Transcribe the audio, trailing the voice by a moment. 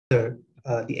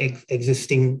the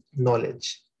existing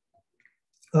knowledge.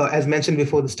 As mentioned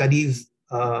before, the studies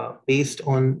based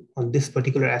on this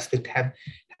particular aspect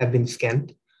have been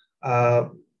scant.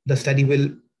 The study will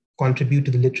contribute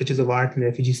to the literatures of art and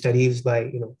refugee studies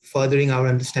by furthering our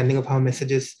understanding of how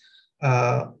messages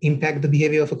impact the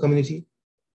behavior of a community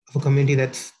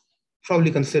that's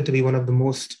probably considered to be one of the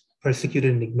most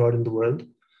persecuted and ignored in the world.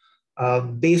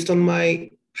 Based on my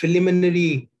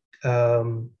preliminary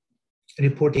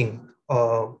reporting,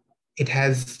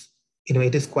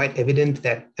 it is quite evident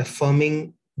that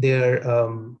affirming their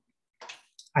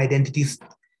identities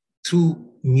through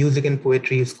music and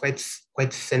poetry is quite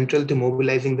central to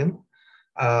mobilizing them.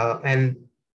 And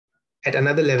at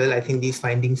another level, I think these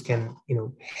findings can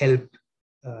help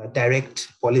direct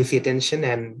policy attention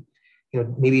and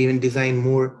maybe even design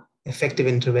more effective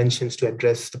interventions to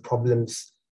address the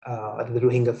problems that the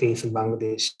Rohingya face in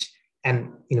Bangladesh,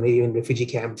 and maybe even refugee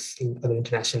camps in other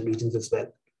international regions as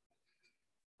well.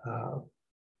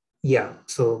 Yeah,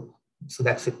 so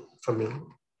that's it from me.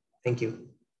 Thank you.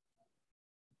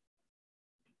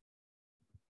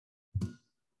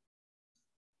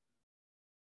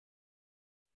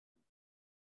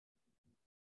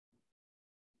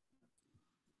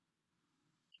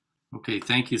 Okay,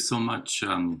 thank you so much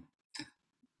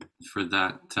for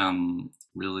that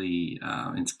really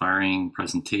inspiring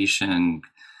presentation.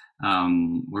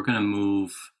 We're going to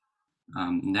move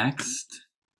next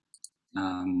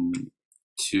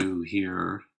to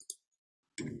hear,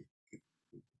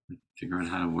 figure out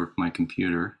how to work my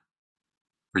computer.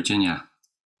 Virginia,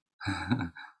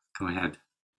 go ahead.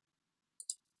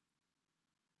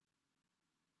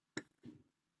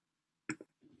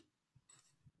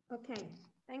 Okay,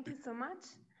 thank you so much.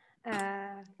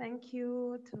 Thank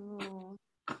you to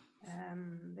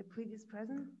the previous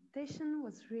presentation,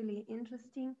 was really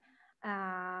interesting.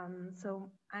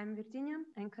 So I'm Virginia,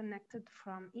 I'm connected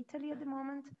from Italy at the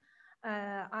moment.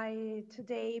 I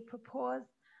today propose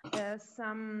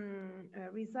some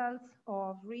results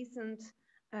of recent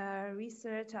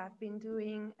research I've been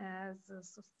doing as a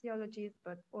sociologist,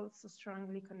 but also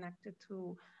strongly connected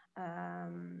to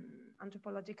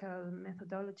anthropological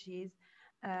methodologies.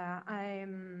 I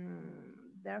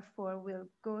therefore will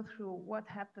go through what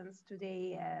happens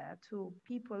today to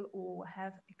people who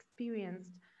have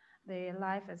experienced their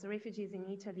life as refugees in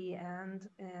Italy and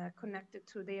connected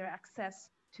to their access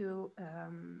to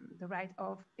the right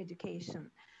of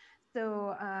education.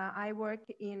 So I work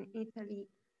in Italy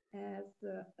as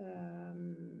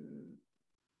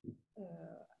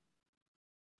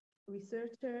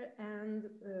researcher, and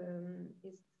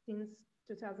since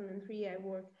 2003 I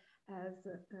work as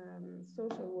a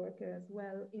social worker as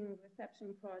well in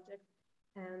reception projects,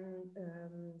 and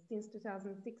since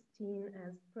 2016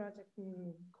 as project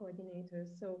coordinator.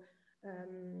 So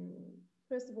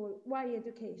first of all, why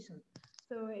education?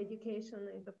 So education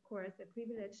is of course a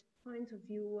privileged point of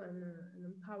view and an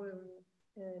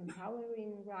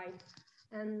empowering right,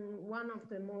 and one of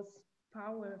the most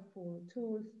powerful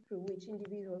tools through which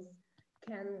individuals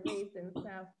can raise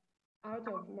themselves out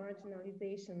of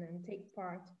marginalization and take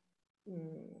part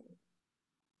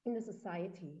in the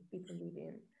society people live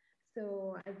in.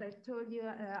 So as I told you,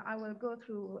 I will go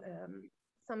through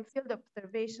some field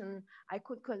observation I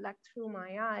could collect through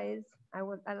my eyes. I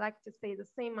like to say the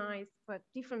same eyes, but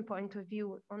different point of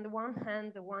view. On the one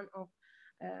hand, the one of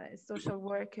a social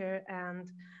worker, and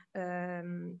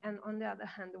on the other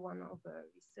hand, the one of a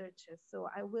researcher. So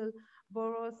I will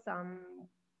borrow some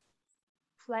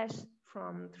flash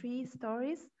from 3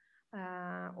 stories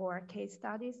or case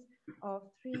studies of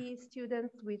 3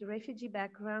 students with refugee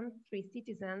background, 3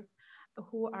 citizens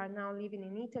who are now living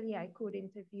in Italy. I could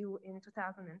interview in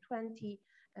 2020.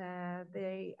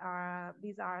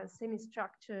 These are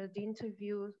semi-structured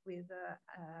interviews with,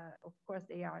 of course,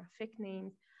 they are fake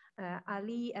names.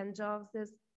 Ali and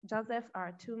Joseph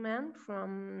are 2 men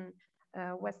from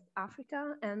West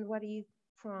Africa, and Wadi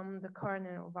from the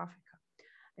corner of Africa.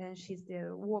 And she's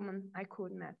the woman I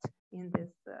could met in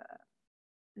this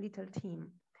little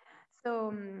team.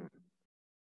 So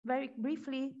very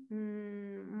briefly,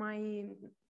 my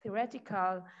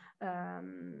theoretical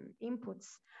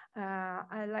inputs,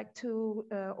 I like to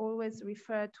always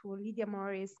refer to Lydia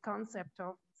Morey's concept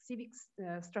of civic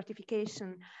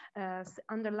stratification,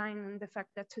 underlining the fact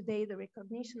that today the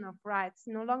recognition of rights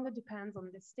no longer depends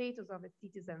on the status of a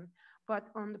citizen, but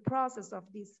on the process of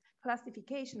this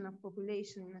classification of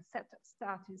population in a set of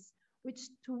status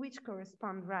to which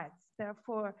correspond rights.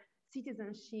 Therefore,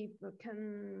 citizenship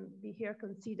can be here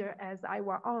considered, as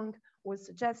Iwa Ong was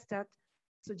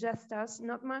suggest us,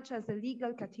 not much as a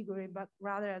legal category, but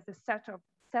rather as a set of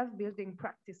self-building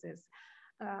practices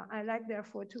I like,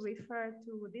 therefore, to refer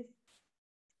to this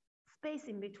space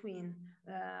in between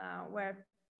where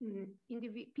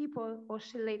people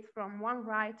oscillate from one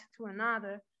right to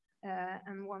another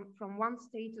and from one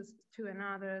status to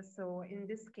another. So in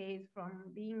this case, from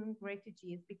being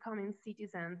refugees, becoming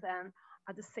citizens, and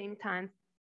at the same time,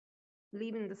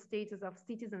 leaving the status of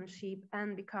citizenship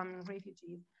and becoming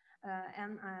refugees.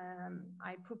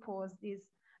 I propose this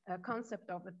concept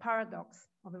of the paradox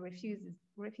of the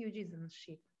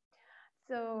refugeeship.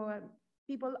 So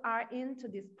people are into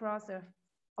this process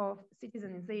of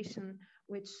citizenization,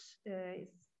 which is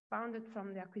founded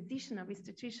from the acquisition of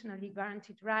institutionally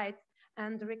guaranteed rights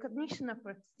and the recognition of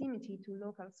proximity to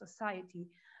local society.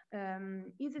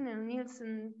 Eisen and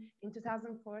Nielsen in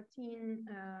 2014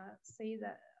 say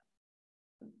that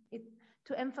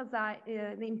to emphasize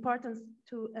the importance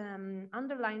to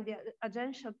underline the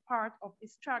agential part of the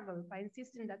struggle by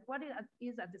insisting that what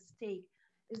is at the stake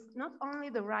is not only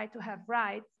the right to have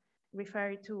rights,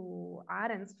 referring to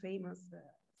Arendt's famous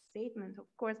statement, of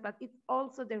course, but it's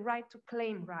also the right to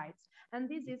claim rights. And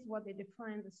this is what they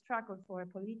define the struggle for a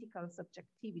political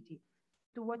subjectivity,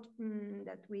 to what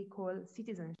that we call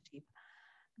citizenship.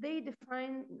 They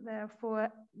define, therefore,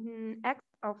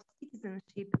 acts of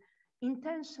citizenship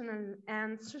intentional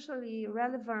and socially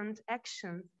relevant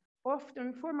actions,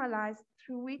 often formalized,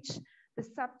 through which the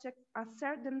subjects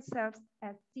assert themselves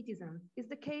as citizens. It's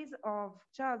the case of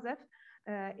Joseph,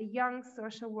 a young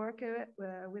social worker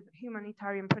with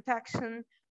humanitarian protection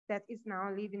that is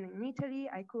now living in Italy.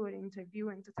 I could interview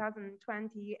in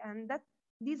 2020, and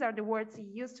these are the words he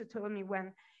used to tell me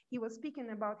when he was speaking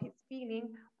about his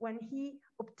feeling when he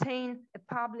obtained a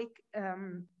public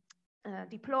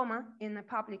diploma in a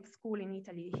public school in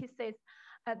Italy. He says,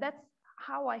 that's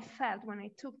how I felt when I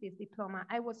took this diploma.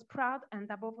 I was proud and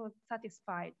above all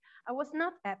satisfied. I was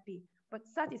not happy, but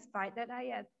satisfied that I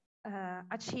had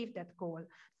achieved that goal.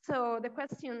 So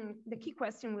the key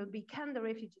question will be, can the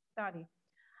refugee study?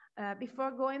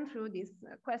 Before going through this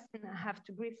question, I have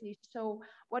to briefly show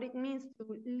what it means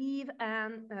to live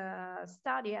and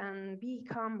study and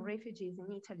become refugees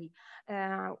in Italy.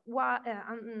 I'm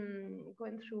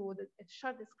going through a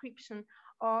short description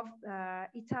of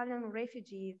Italian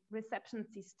refugee reception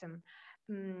system.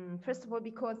 First of all,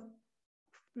 because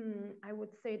I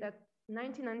would say that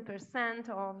 99%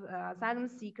 of asylum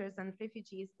seekers and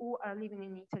refugees who are living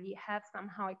in Italy have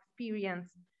somehow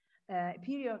experienced a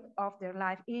period of their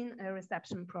life in a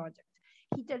reception project.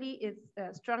 Italy is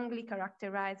strongly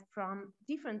characterized from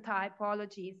different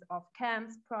typologies of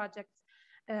camps, projects.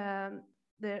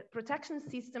 The protection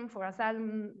system for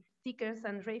asylum seekers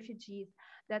and refugees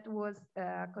that was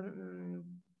in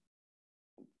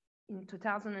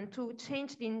 2002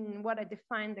 changed in what I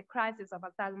defined the crisis of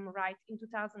asylum rights in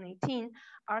 2018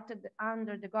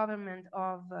 under the government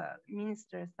of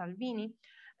Minister Salvini.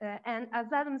 And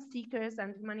asylum seekers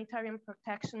and humanitarian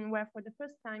protection were for the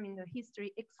first time in their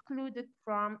history excluded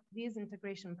from these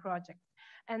integration projects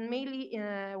and mainly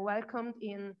welcomed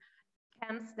in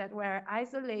camps that were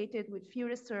isolated with few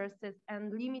resources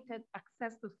and limited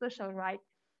access to social rights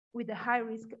with a high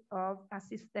risk of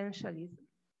assistantialism.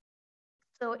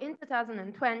 So in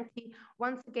 2020,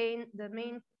 once again, the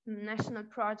main national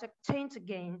project changed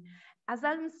again.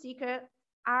 Asylum seekers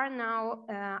are now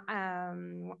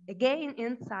again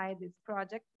inside this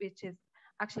project, which is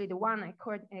actually the one I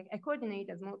coordinate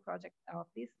as small project of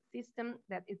this system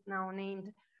that is now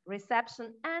named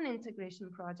Reception and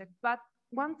Integration Project. But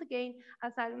once again,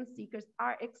 asylum seekers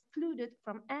are excluded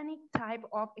from any type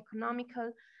of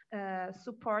economical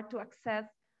support to access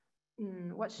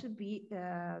what should be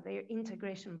their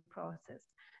integration process.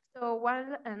 So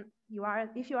while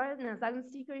if you are an asylum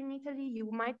seeker in Italy,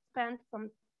 you might spend from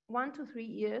 1 to 3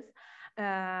 years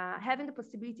having the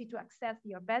possibility to access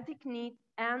your basic needs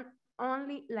and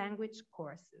only language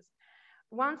courses.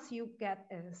 Once you get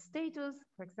a status,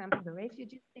 for example, the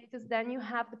refugee status, then you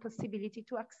have the possibility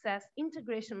to access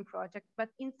integration projects, but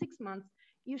in 6 months,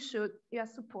 you are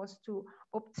supposed to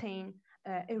obtain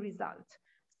a result.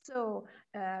 So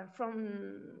from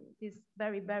this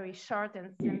very, very short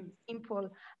and simple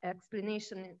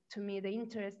explanation, to me, the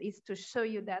interest is to show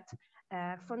you that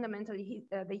fundamentally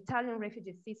the Italian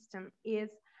refugee system is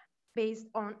based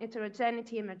on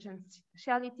heterogeneity,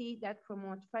 emergentiality that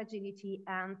promote fragility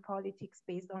and politics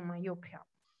based on myopia.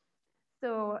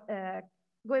 So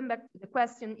going back to the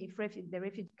question if the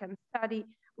refugee can study,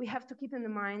 we have to keep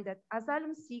in mind that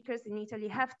asylum seekers in Italy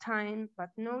have time but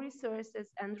no resources,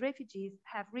 and refugees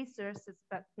have resources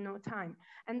but no time.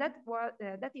 And that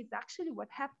is actually what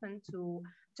happened to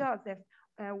Joseph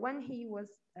when he was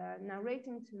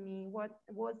narrating to me what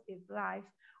was his life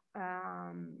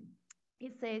He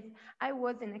says, I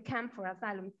was in a camp for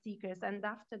asylum seekers, and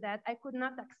after that, I could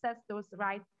not access those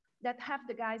rights that have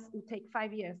the guys who take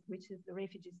 5 years, which is the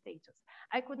refugee status.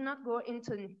 I could not go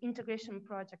into an integration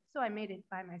project, so I made it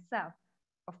by myself,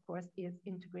 of course, is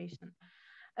integration.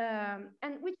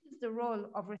 And which is the role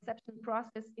of reception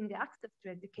process in the access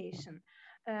to education.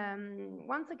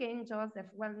 Once again, Joseph,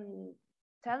 when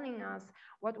telling us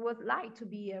what it was like to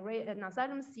be an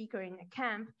asylum seeker in a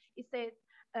camp, he said,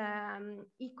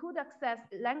 he could access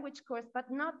language course, but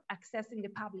not accessing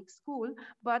the public school,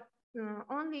 but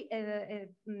only a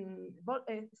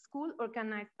school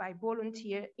organized by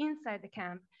volunteers inside the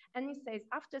camp. And he says,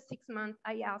 after 6 months,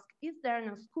 I asked, is there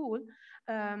no school?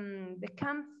 The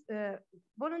camp's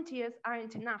volunteers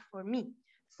aren't enough for me.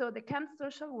 So the camp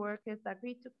social workers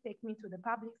agreed to take me to the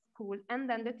public school, and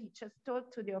then the teachers told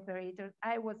to the operators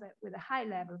I was with a high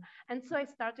level. And so I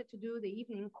started to do the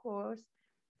evening course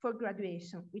for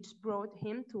graduation, which brought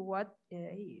him to what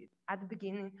he, at the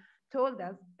beginning, told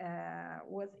us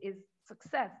was his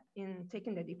success in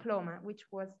taking the diploma, which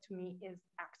was, to me, his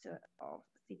act of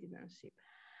citizenship.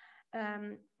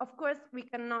 Of course, we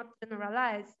cannot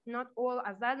generalize. Not all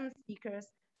asylum seekers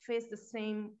face the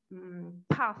same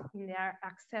path in their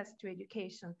access to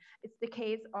education. It's the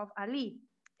case of Ali,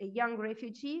 a young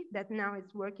refugee that now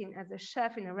is working as a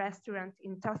chef in a restaurant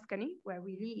in Tuscany, where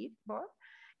we live both.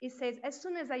 He says, as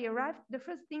soon as I arrived, the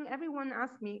first thing everyone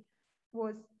asked me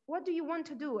was, what do you want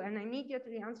to do? And I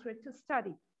immediately answered, to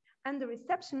study. And the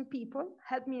reception people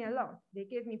helped me a lot. They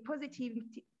gave me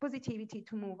positivity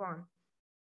to move on.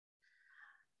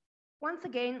 Once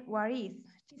again, Waris,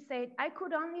 she said, I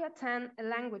could only attend a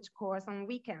language course on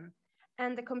weekends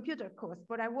and a computer course,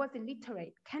 but I was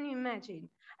illiterate. Can you imagine?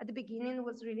 At the beginning, it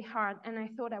was really hard, and I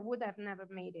thought I would have never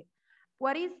made it.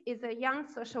 Waris is a young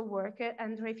social worker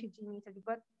and refugee in Italy,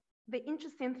 but the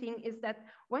interesting thing is that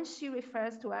when she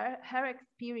refers to her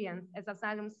experience as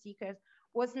asylum seekers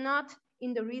was not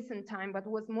in the recent time, but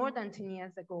was more than 10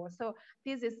 years ago. So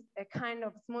this is a kind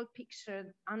of small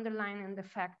picture underlining the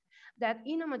fact that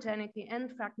inhomogeneity and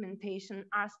fragmentation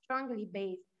are strongly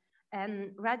based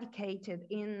and radicated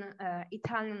in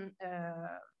Italian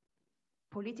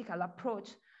political approach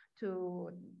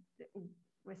to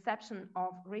reception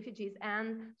of refugees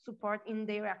and support in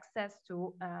their access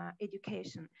to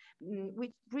education,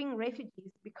 which bring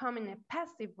refugees becoming a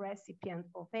passive recipient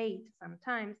of aid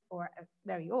sometimes or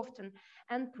very often,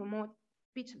 and promote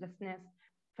speechlessness,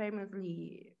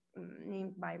 famously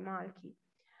named by Malki.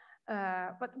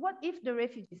 But what if the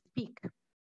refugees speak?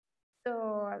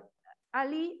 So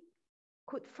Ali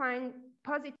could find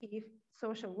positive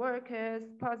social workers,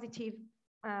 positive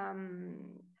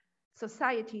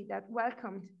society that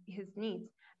welcomed his needs.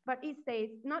 But he says,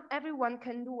 not everyone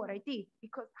can do what I did,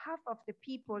 because half of the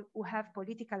people who have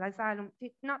political asylum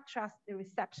did not trust the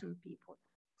reception people.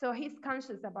 So he's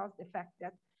conscious about the fact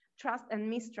that trust and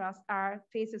mistrust are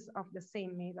faces of the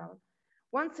same medal.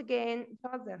 Once again,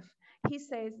 Joseph, he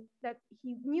says that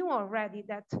he knew already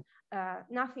that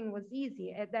nothing was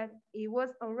easy, and that he was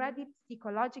already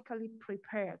psychologically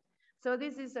prepared. So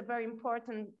this is a very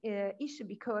important issue,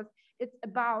 because it's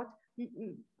about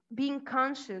being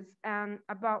conscious and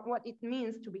about what it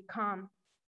means to become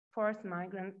forced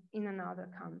migrants in another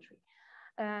country.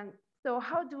 So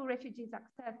how do refugees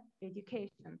access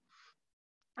education?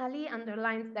 Ali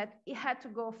underlines that he had to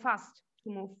go fast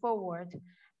to move forward.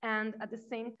 And at the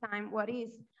same time,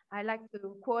 I like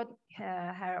to quote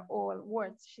her all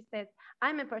words. She said,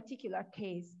 I'm a particular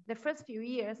case. The first few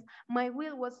years, my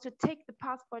will was to take the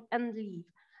passport and leave.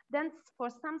 Then for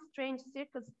some strange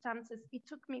circumstances, it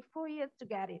took me 4 years to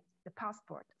get it, the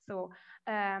passport. So,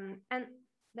 and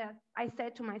that I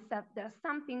said to myself, there's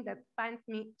something that binds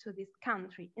me to this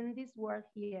country, in this world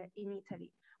here in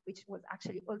Italy, which was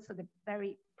actually also the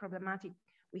very problematic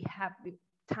we have with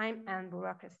time and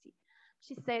bureaucracy.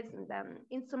 She says,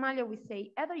 in Somalia, we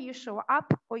say, either you show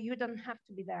up or you don't have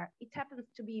to be there. It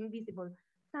happens to be invisible.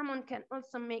 Someone can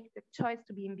also make the choice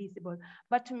to be invisible,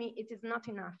 but to me, it is not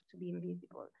enough to be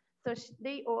invisible. So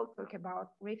they all talk about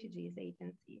refugees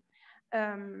agency.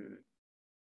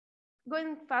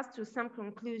 Going fast to some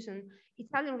conclusion,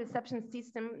 Italian reception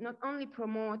system not only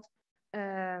promote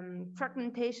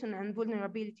fragmentation and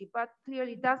vulnerability, but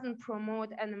clearly doesn't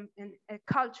promote a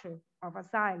culture of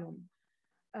asylum.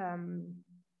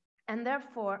 And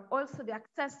therefore, also the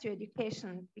access to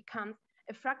education becomes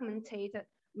a fragmented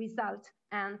result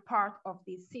and part of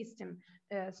this system,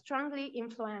 strongly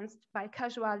influenced by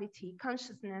casuality,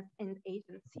 consciousness, and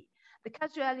agency. The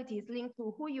casuality is linked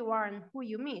to who you are and who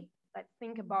you meet. Let's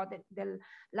think about it. The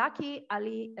lucky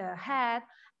Ali had,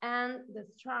 and the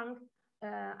strong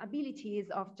abilities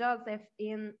of Joseph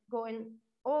in going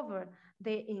over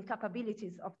the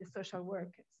incapabilities of the social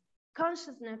workers.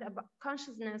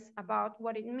 Consciousness about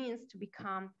what it means to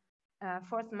become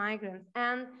forced migrants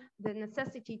and the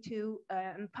necessity to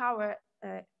empower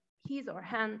his or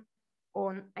her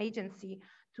own agency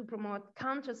to promote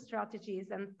counter strategies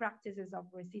and practices of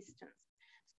resistance.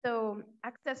 So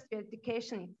access to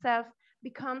education itself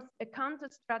becomes a counter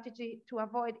strategy to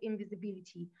avoid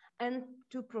invisibility and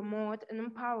to promote an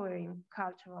empowering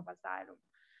culture of asylum.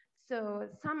 So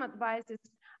some advices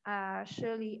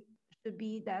surely should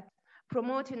be that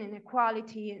promoting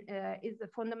inequality is a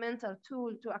fundamental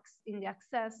tool in the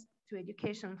access to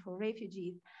education for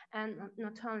refugees, and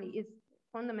not only is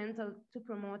fundamental to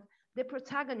promote the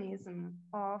protagonism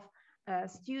of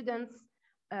students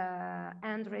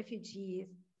and refugees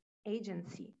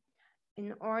agency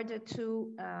in order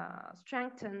to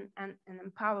strengthen an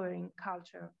empowering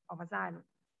culture of asylum.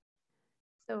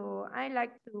 So I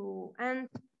like to end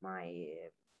my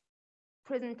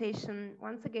presentation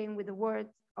once again with the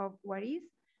words of Waris.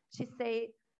 She said,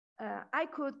 I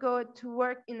could go to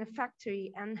work in a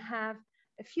factory and have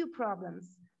a few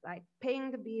problems, like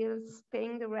paying the bills,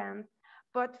 paying the rent,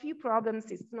 but few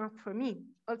problems is not for me.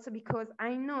 Also because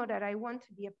I know that I want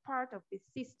to be a part of this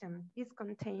system, this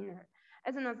container.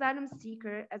 As an asylum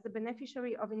seeker, as a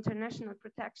beneficiary of international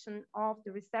protection of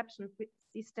the reception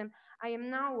system, I am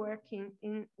now working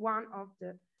in one of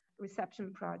the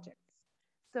reception projects.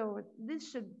 So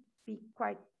this should be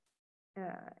quite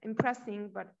impressing,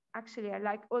 but actually I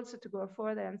like also to go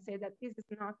further and say that this is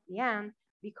not the end,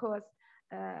 because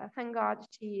thank God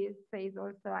she says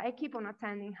also, I keep on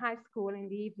attending high school in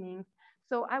the evenings,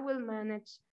 so I will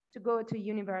manage to go to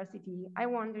university. I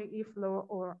wonder if law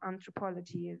or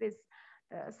anthropology. This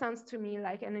sounds to me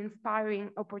like an inspiring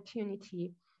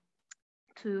opportunity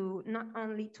to not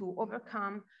only to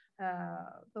overcome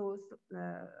those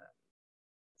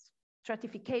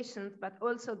stratifications, but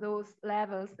also those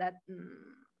levels that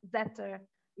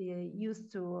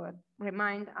used to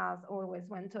remind us always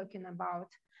when talking about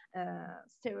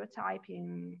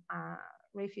stereotyping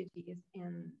refugees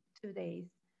in today's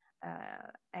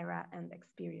era and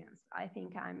experience. I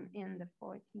think I'm in the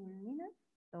 14 minutes,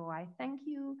 so I thank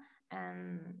you,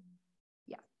 and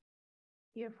yeah,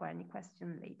 here for any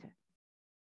question later.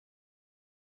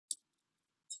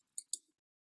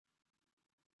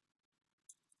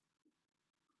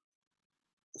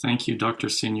 Thank you, Dr.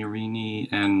 Signorini.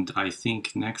 And I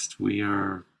think next we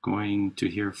are going to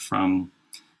hear from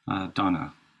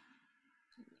Donna.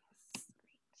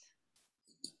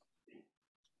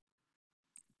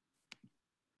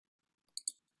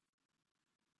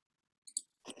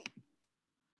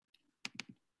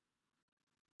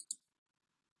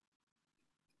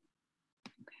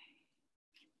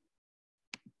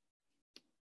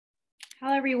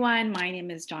 Hello, everyone. My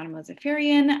name is Donna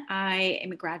Mozaffarian. I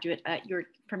am a graduate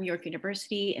from York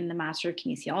University in the Master of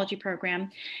Kinesiology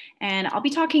program. And I'll be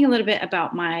talking a little bit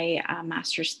about my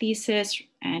master's thesis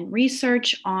and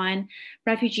research on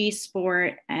refugee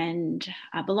sport and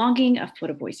belonging, a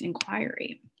Photovoice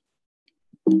inquiry.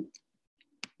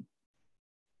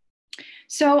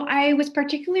 So I was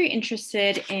particularly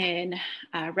interested in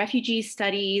refugee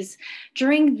studies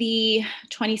during the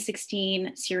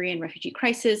 2016 Syrian refugee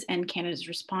crisis and Canada's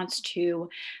response to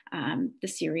the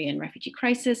Syrian refugee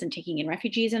crisis and taking in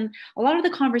refugees, and a lot of the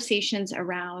conversations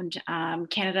around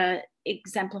Canada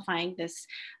exemplifying this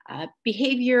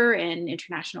behavior and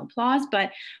international applause,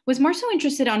 but was more so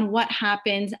interested on what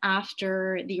happens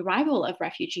after the arrival of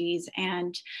refugees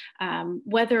and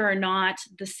whether or not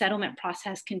the settlement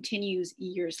process continues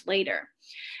years later.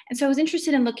 And so I was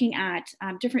interested in looking at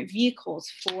different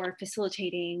vehicles for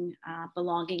facilitating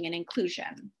belonging and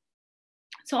inclusion.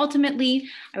 So ultimately,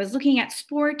 I was looking at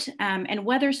sport and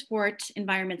whether sport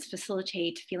environments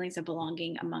facilitate feelings of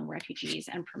belonging among refugees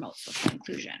and promote social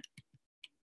inclusion.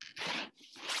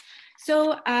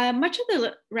 So much of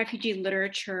the refugee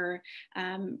literature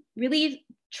really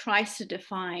tries to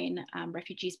define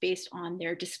refugees based on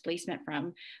their displacement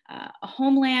from a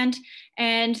homeland.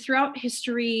 And throughout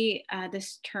history,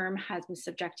 this term has been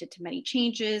subjected to many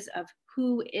changes of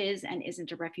who is and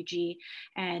isn't a refugee,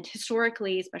 and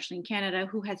historically, especially in Canada,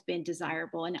 who has been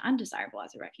desirable and undesirable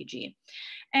as a refugee.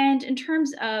 And in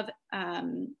terms of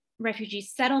refugee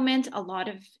settlement, a lot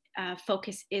of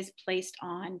focus is placed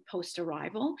on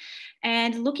post-arrival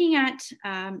and looking at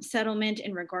settlement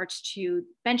in regards to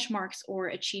benchmarks or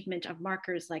achievement of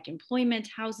markers like employment,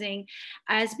 housing,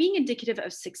 as being indicative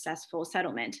of successful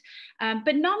settlement.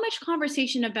 But not much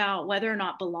conversation about whether or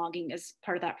not belonging is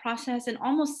part of that process, and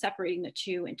almost separating the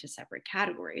two into separate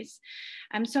categories.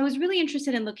 So I was really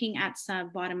interested in looking at some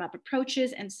bottom-up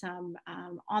approaches and some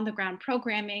on-the-ground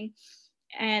programming,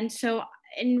 And so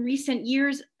in recent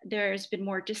years, there's been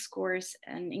more discourse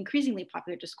and increasingly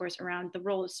popular discourse around the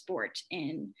role of sport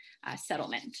in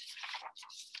settlement.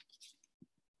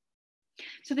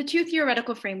 So the two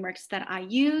theoretical frameworks that I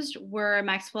used were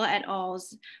Maxwell et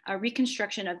al.'s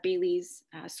reconstruction of Bailey's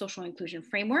social inclusion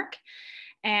framework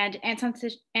and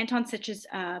Anton Sitch's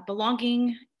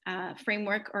belonging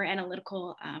framework or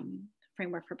analytical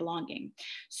framework for belonging.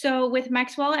 So with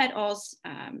Maxwell et al.'s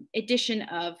edition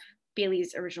of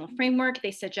Bailey's original framework,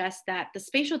 they suggest that the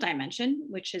spatial dimension,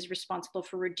 which is responsible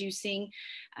for reducing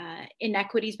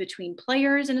inequities between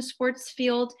players in a sports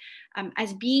field,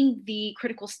 as being the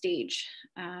critical stage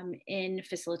in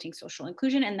facilitating social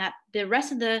inclusion, and that the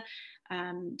rest of the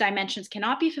dimensions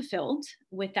cannot be fulfilled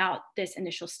without this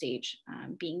initial stage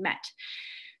being met.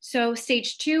 So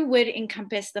stage 2 would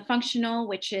encompass the functional,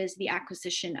 which is the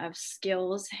acquisition of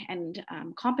skills and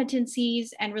competencies,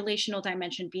 and relational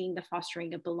dimension being the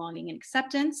fostering of belonging and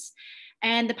acceptance,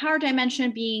 and the power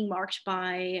dimension being marked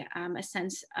by a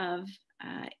sense of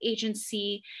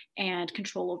agency and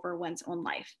control over one's own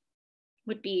life,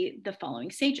 would be the following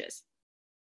stages.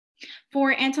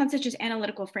 For Anton Sitch's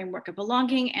analytical framework of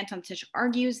belonging, Anton Sitch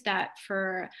argues that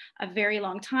for a very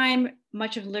long time,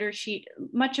 much of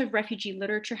refugee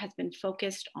literature has been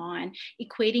focused on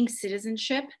equating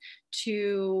citizenship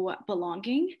to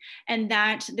belonging, and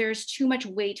that there's too much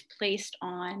weight placed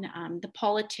on the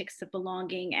politics of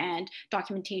belonging and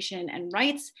documentation and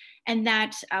rights, and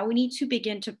that we need to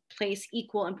begin to place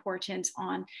equal importance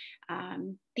on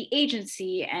the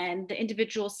agency and the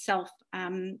individual's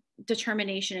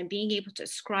self-determination and being able to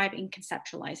ascribe and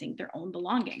conceptualizing their own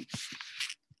belonging.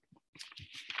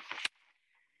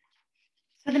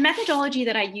 So the methodology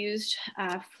that I used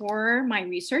for my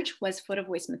research was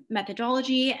Photovoice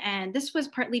methodology, and this was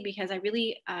partly because I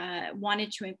really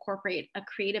wanted to incorporate a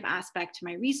creative aspect to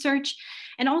my research,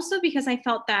 and also because I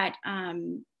felt that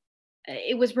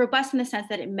it was robust in the sense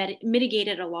that it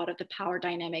mitigated a lot of the power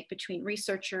dynamic between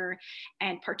researcher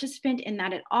and participant, in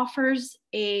that it offers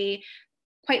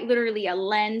quite literally a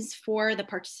lens for the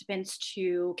participants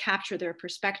to capture their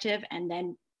perspective and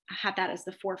then have that as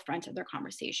the forefront of their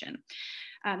conversation.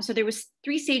 So there was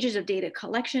 3 stages of data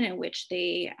collection in which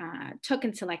they took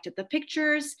and selected the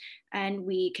pictures, and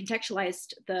we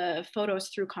contextualized the photos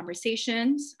through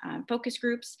conversations, focus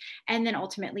groups, and then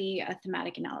ultimately a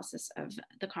thematic analysis of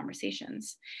the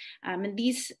conversations. And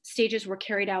these stages were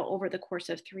carried out over the course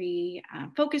of 3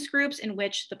 focus groups in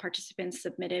which the participants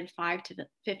submitted 5 to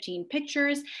 15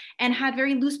 pictures and had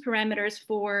very loose parameters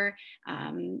for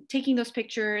taking those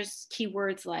pictures,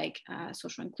 keywords like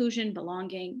social inclusion,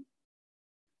 belonging.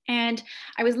 And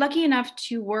I was lucky enough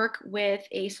to work with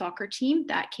a soccer team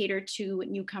that catered to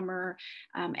newcomer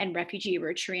and refugee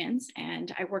Eritreans.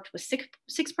 And I worked with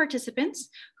six participants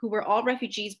who were all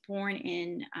refugees born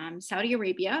in Saudi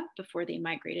Arabia before they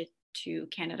migrated to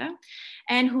Canada,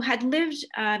 and who had lived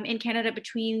in Canada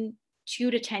between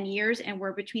 2 to 10 years and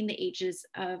were between the ages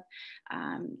of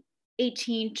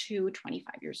 18 to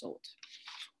 25 years old.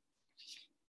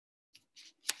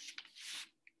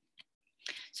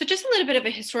 So just a little bit of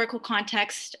a historical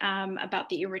context about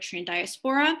the Eritrean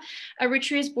diaspora.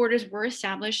 Eritrea's borders were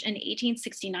established in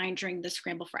 1869 during the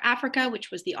Scramble for Africa,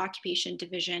 which was the occupation,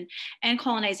 division, and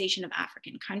colonization of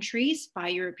African countries by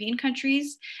European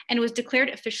countries, and was declared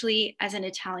officially as an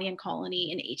Italian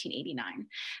colony in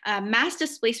 1889. Mass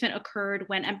displacement occurred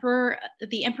when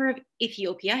the Emperor of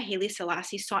Ethiopia, Haile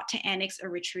Selassie, sought to annex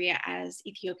Eritrea as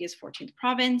Ethiopia's 14th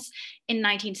province in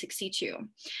 1962.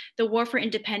 The war for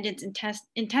independence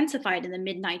intensified in the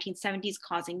mid-1970s,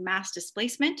 causing mass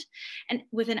displacement, and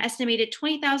with an estimated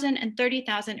 20,000 and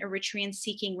 30,000 Eritreans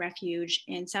seeking refuge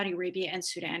in Saudi Arabia and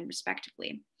Sudan,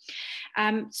 respectively.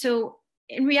 So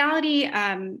in reality,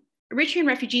 Eritrean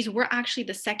refugees were actually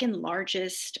the second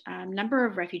largest number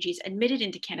of refugees admitted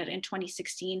into Canada in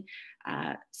 2016,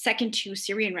 second to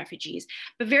Syrian refugees.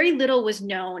 But very little was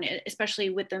known,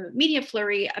 especially with the media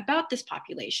flurry, about this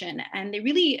population, and they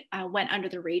really went under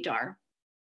the radar.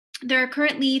 There are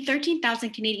currently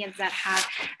 13,000 Canadians that have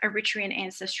Eritrean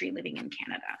ancestry living in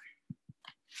Canada.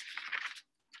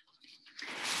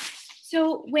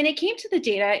 So when it came to the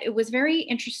data, it was very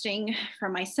interesting for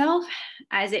myself,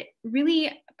 as it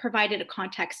really provided a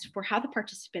context for how the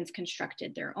participants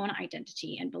constructed their own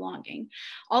identity and belonging.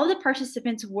 All of the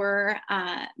participants were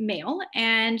male,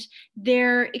 and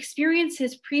their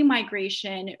experiences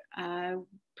pre-migration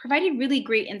provided really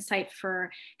great insight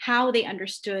for how they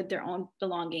understood their own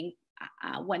belonging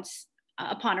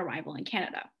upon arrival in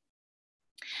Canada.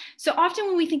 So often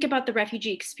when we think about the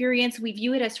refugee experience, we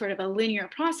view it as sort of a linear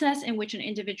process in which an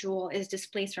individual is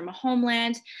displaced from a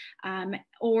homeland,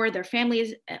 or a family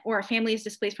is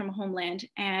displaced from a homeland,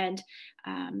 and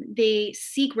they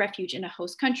seek refuge in a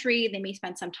host country. They may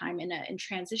spend some time in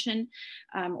transition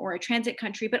or a transit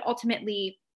country, but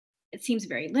ultimately it seems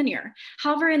very linear.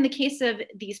 However, in the case of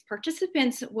these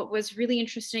participants, what was really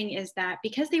interesting is that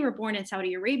because they were born in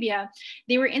Saudi Arabia,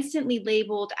 they were instantly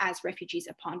labeled as refugees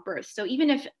upon birth. So even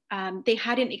if they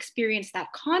hadn't experienced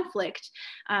that conflict,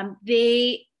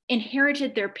 they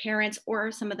inherited their parents,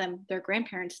 or some of them, their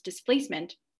grandparents'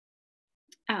 displacement,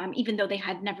 even though they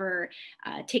had never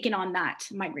taken on that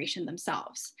migration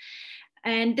themselves.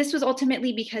 And this was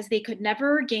ultimately because they could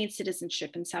never gain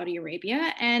citizenship in Saudi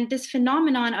Arabia. And this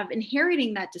phenomenon of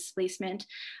inheriting that displacement,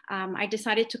 I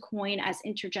decided to coin as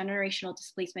intergenerational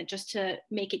displacement, just to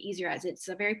make it easier, as it's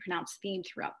a very pronounced theme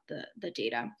throughout the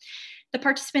data. The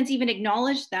participants even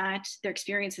acknowledged that their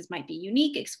experiences might be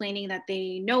unique, explaining that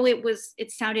they know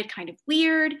it sounded kind of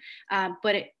weird,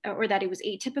 or that it was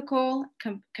atypical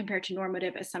compared to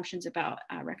normative assumptions about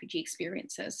refugee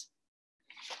experiences.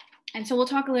 And so we'll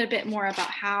talk a little bit more about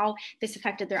how this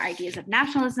affected their ideas of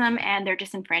nationalism and their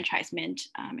disenfranchisement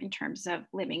in terms of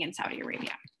living in Saudi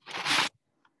Arabia.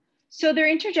 So their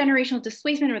intergenerational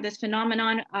displacement, or this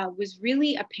phenomenon, was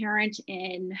really apparent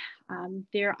in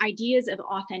their ideas of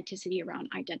authenticity around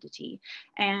identity.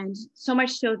 And so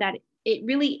much so that it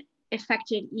really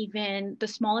affected even the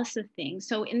smallest of things.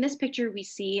 So in this picture, we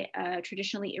see a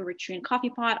traditionally Eritrean coffee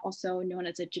pot, also known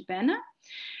as a jibena.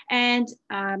 And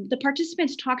the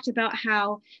participants talked about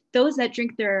how those that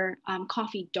drink their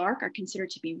coffee dark are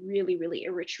considered to be really, really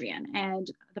Eritrean. And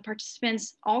the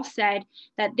participants all said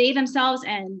that they themselves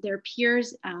and their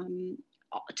peers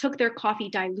took their coffee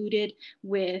diluted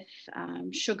with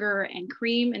sugar and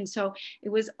cream. And so it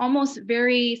was almost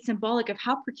very symbolic of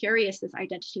how precarious this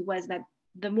identity was, that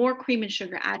the more cream and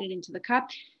sugar added into the cup,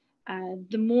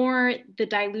 the more the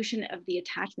dilution of the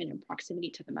attachment and proximity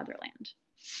to the motherland.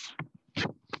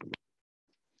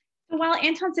 So while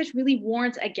Anton Stich really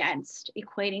warns against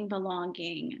equating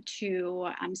belonging to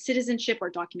citizenship or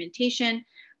documentation,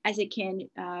 as it can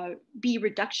be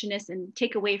reductionist and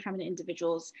take away from an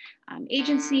individual's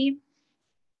agency,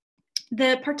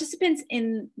 the participants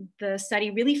in the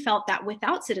study really felt that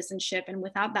without citizenship and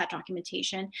without that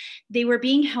documentation, they were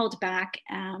being held back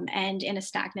and in a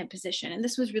stagnant position. And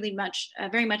this was really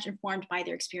very much informed by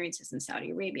their experiences in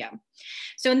Saudi Arabia.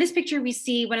 So in this picture, we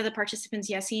see one of the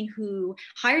participants, Yasin, who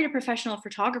hired a professional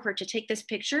photographer to take this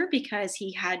picture because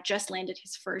he had just landed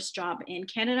his first job in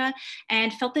Canada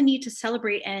and felt the need to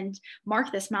celebrate and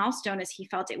mark this milestone, as he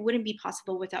felt it wouldn't be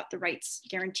possible without the rights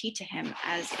guaranteed to him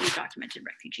as a documented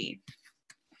refugee.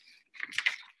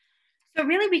 So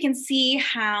really we can see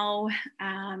how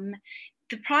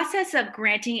the process of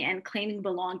granting and claiming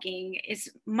belonging is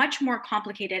much more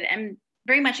complicated and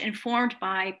very much informed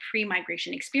by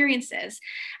pre-migration experiences,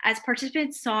 as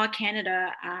participants saw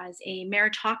Canada as a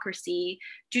meritocracy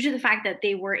due to the fact that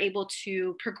they were able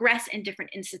to progress in different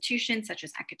institutions, such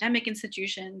as academic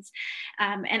institutions.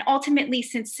 And ultimately,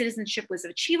 since citizenship was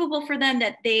achievable for them,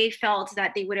 that they felt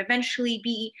that they would eventually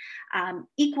be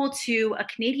equal to a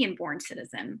Canadian-born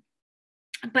citizen.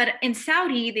 But in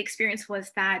Saudi, the experience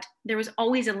was that there was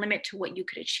always a limit to what you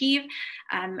could achieve,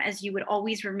 as you would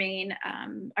always remain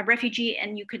a refugee,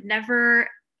 and you could never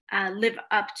live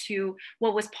up to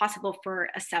what was possible for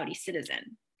a Saudi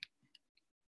citizen.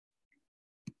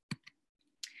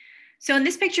 So in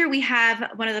this picture, we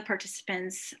have one of the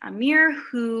participants, Amir,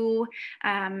 who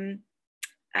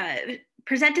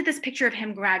presented this picture of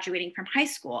him graduating from high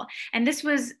school. And this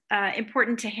was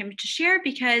important to him to share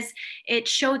because it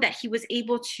showed that he was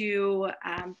able to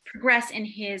progress in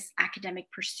his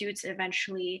academic pursuits,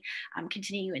 eventually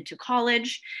continue into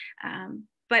college.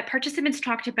 But participants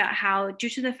talked about how, due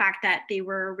to the fact that they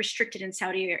were restricted in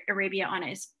Saudi Arabia on an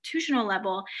institutional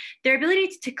level, their ability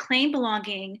to claim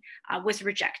belonging was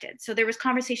rejected. So there was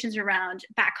conversations around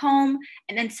back home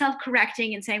and then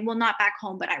self-correcting and saying, well, not back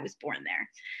home, but I was born there.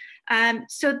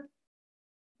 So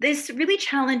this really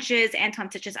challenges Anton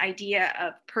Stich's idea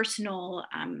of personal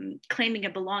claiming a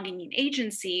belonging in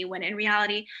agency, when in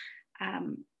reality,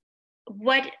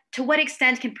 to what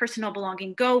extent can personal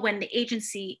belonging go when the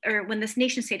agency, or when this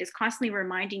nation state is constantly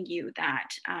reminding you that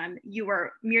you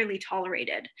are merely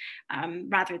tolerated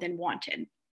rather than wanted?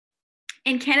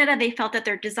 In Canada, they felt that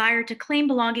their desire to claim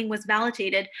belonging was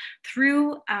validated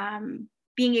through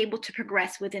being able to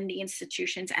progress within the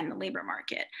institutions and the labor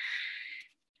market.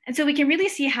 And so we can really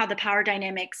see how the power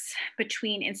dynamics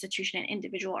between institution and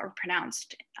individual are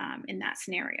pronounced in that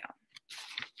scenario.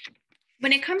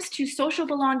 When it comes to social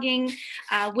belonging,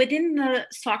 within the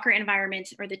soccer environment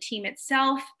or the team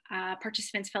itself,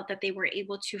 participants felt that they were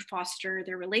able to foster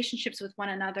their relationships with one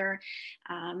another,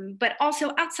 but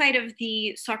also outside of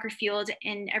the soccer field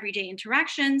in everyday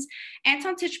interactions.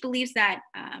 Anton Sich believes that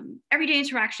everyday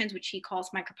interactions, which he calls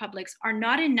micropublics, are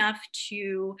not enough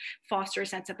to foster a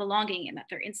sense of belonging and that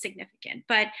they're insignificant.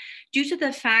 But due to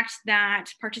the fact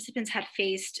that participants had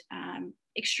faced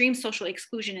extreme social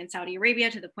exclusion in Saudi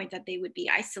Arabia to the point that they would be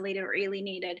isolated or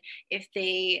alienated if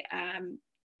they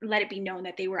let it be known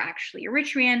that they were actually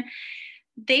Eritrean,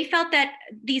 they felt that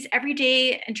these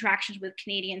everyday interactions with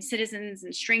Canadian citizens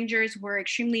and strangers were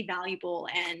extremely valuable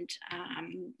and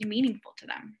meaningful to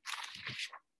them.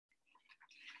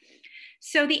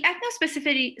 So the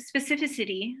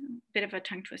ethno-specificity, bit of a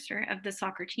tongue twister, of the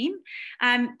soccer team,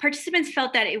 participants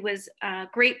felt that it was a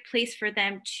great place for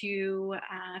them to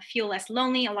feel less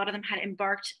lonely. A lot of them had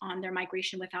embarked on their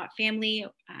migration without family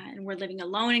and were living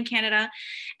alone in Canada,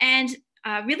 and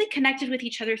really connected with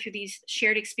each other through these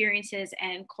shared experiences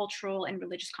and cultural and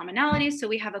religious commonalities. So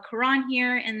we have a Quran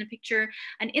here in the picture,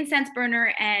 an incense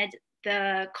burner, and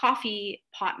the coffee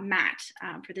pot mat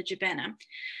for the jabana.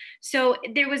 So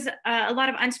there was a lot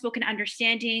of unspoken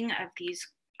understanding of these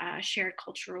shared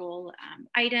cultural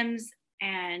items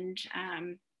and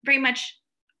very much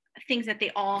things that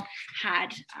they all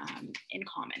had in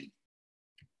common.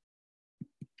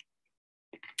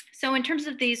 So in terms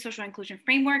of the social inclusion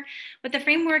framework, what the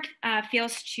framework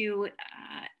fails to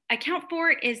account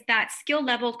for is that skill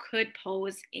level could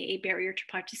pose a barrier to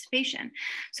participation.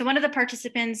 So one of the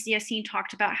participants, Yassine,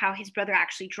 talked about how his brother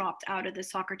actually dropped out of the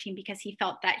soccer team because he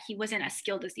felt that he wasn't as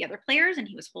skilled as the other players and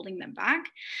he was holding them back.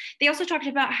 They also talked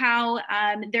about how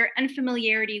their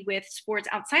unfamiliarity with sports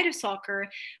outside of soccer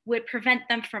would prevent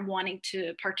them from wanting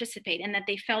to participate, and that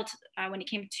they felt when it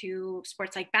came to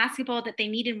sports like basketball that they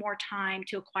needed more time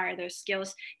to acquire those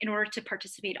skills in order to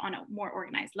participate on a more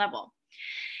organized level.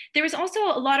 There was also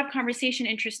a lot of conversation,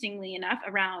 interestingly enough,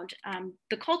 around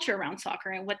the culture around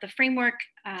soccer, and what the framework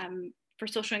for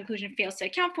social inclusion fails to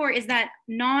account for is that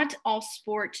not all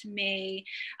sport may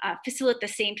facilitate the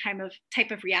same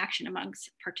type of reaction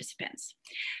amongst participants.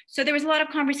 So there was a lot of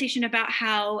conversation about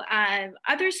how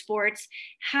other sports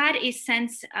had a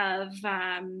sense of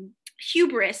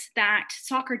hubris that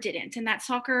soccer didn't, and that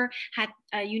soccer had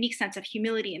a unique sense of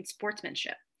humility and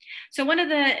sportsmanship. So one of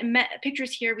the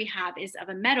pictures here we have is of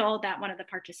a medal that one of the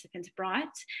participants brought,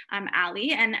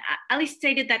 Ali, and Ali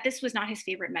stated that this was not his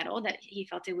favorite medal, that he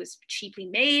felt it was cheaply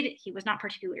made, he was not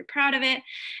particularly proud of it.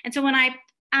 And so when I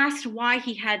asked why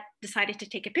he had decided to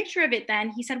take a picture of it, then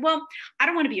he said, well, I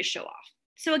don't want to be a show-off.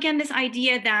 So again, this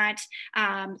idea that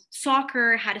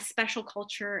soccer had a special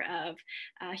culture of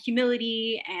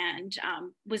humility and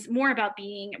was more about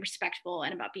being respectful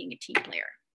and about being a team player.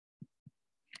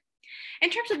 In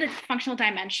terms of the functional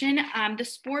dimension, the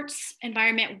sports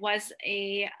environment was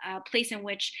a place in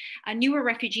which newer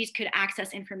refugees could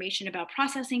access information about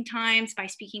processing times by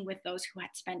speaking with those who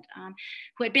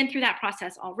had been through that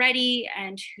process already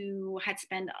and who had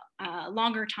spent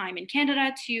longer time in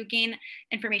Canada to gain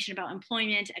information about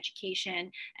employment,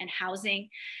 education, and housing.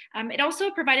 It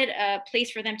also provided a place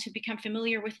for them to become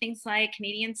familiar with things like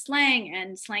Canadian slang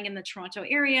and slang in the Toronto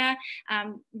area,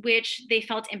 which they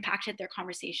felt impacted their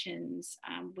conversations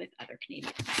with other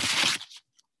Canadians.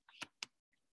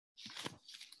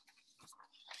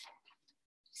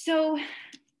 So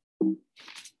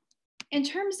in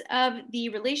terms of the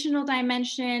relational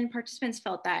dimension, participants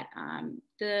felt that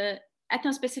the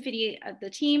ethnospecificity of the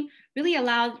team really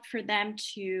allowed for them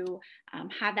to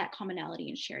have that commonality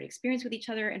and shared experience with each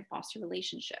other and foster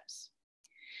relationships.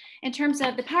 In terms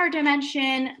of the power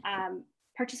dimension,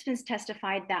 participants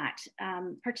testified that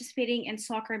participating in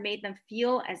soccer made them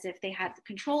feel as if they had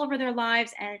control over their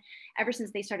lives, and ever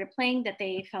since they started playing, that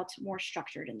they felt more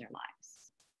structured in their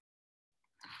lives.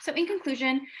 So in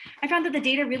conclusion, I found that the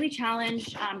data really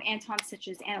challenged Anton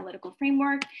Sich's analytical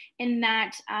framework in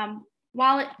that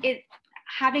while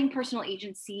having personal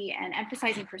agency and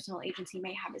emphasizing personal agency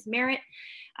may have its merit,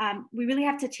 we really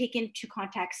have to take into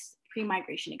context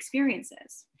pre-migration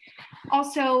experiences.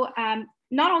 Also,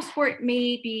 not all sport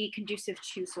may be conducive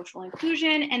to social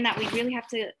inclusion, and that we really have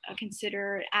to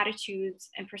consider attitudes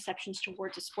and perceptions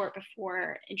towards a sport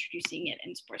before introducing it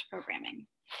in sports programming.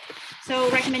 So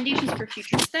recommendations for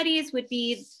future studies would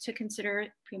be to consider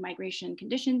pre-migration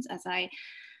conditions, as I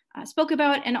spoke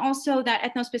about, and also that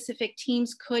ethnospecific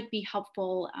teams could be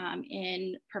helpful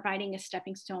in providing a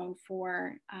stepping stone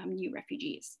for new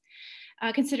refugees.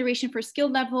 Consideration for skill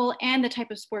level and the type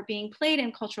of sport being played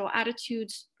and cultural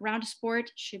attitudes around a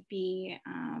sport should be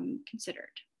considered.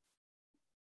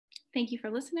 Thank you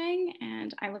for listening,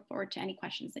 and I look forward to any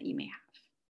questions that you may have.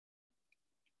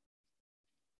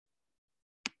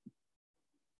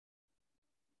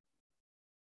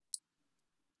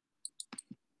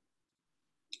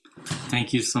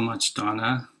 Thank you so much,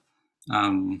 Donna.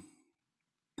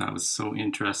 That was so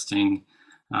interesting.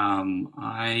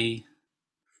 I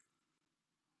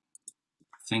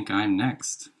think I'm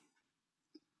next.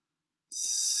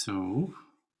 So,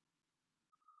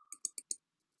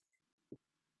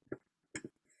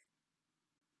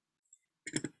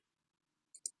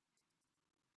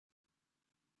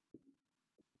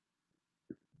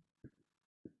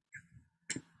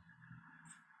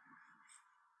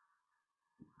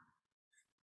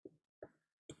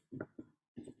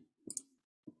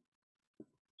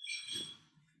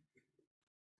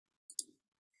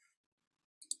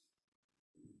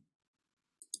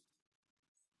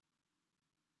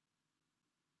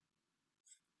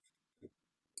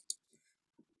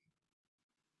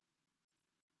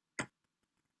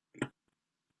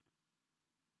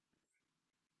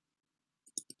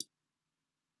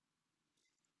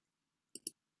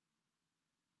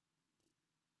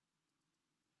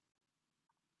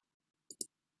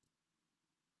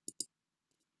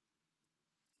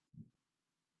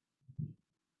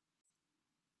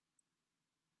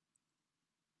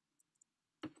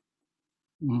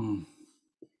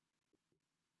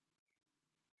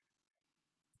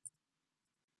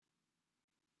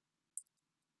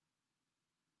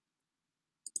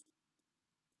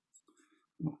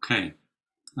 okay,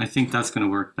 I think that's going to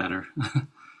work better.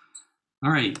 All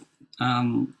right,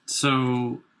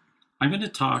 so I'm going to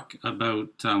talk about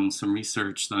some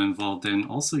research that I'm involved in,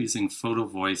 also using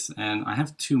Photovoice, and I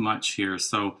have too much here,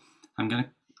 so I'm going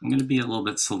to be a little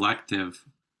bit selective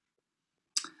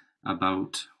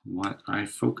about what I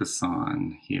focus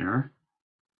on here.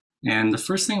 And the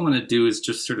first thing I want to do is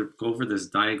just sort of go over this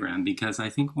diagram, because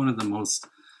I think one of the most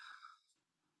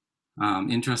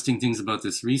interesting things about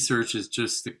this research is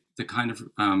just the kind of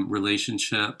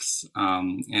relationships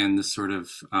and the sort of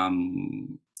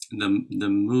the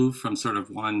move from sort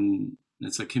of one,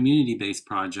 it's a community-based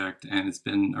project, and it's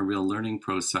been a real learning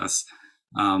process.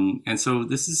 And so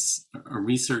this is a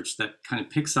research that kind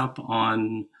of picks up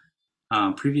on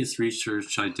previous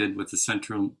research I did with the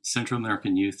Central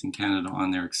American youth in Canada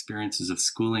on their experiences of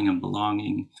schooling and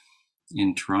belonging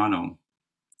in Toronto.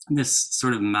 This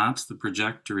sort of maps the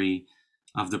trajectory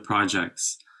of the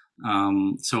projects.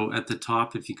 So at the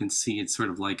top, if you can see, it's sort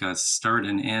of like a start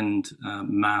and end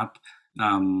map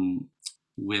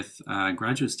with a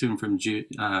graduate student from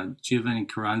Giovanni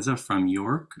Carranza from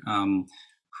York,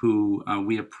 who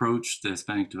we approached the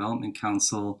Hispanic Development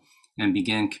Council and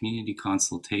began community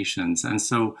consultations. And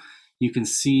so you can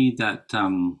see that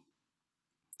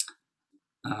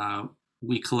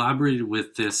we collaborated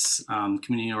with this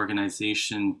community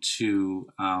organization to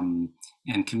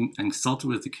and consulted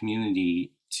with the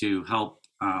community to help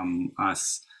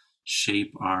us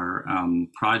shape our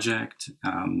project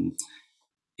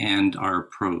and our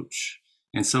approach.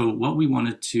 And so what we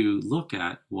wanted to look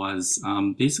at was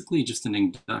basically just an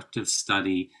inductive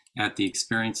study at the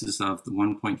experiences of the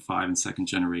 1.5 and second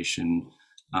generation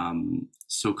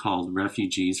so-called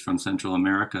refugees from Central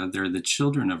America. They're the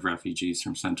children of refugees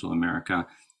from Central America.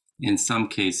 In some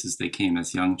cases, they came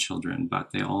as young children,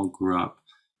 but they all grew up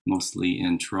mostly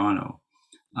in Toronto.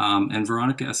 And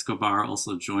Veronica Escobar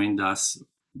also joined us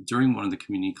during one of the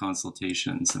community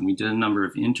consultations, and we did a number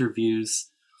of interviews.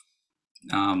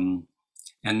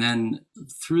 And then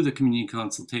through the community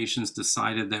consultations,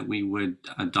 decided that we would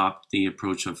adopt the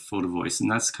approach of Photovoice,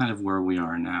 and that's kind of where we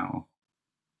are now.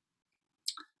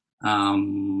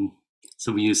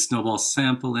 So we use snowball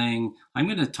sampling. I'm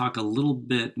going to talk a little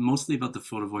bit, mostly about the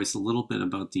Photovoice, a little bit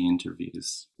about the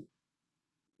interviews.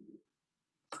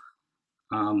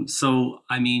 So,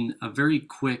 I mean, a very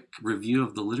quick review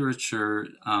of the literature.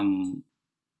 You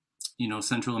know,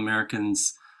 Central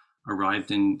Americans arrived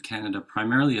in Canada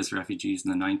primarily as refugees in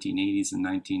the 1980s and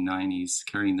 1990s,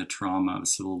 carrying the trauma of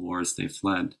civil wars they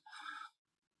fled.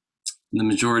 The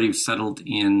majority settled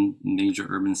in major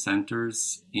urban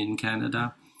centers in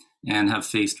Canada and have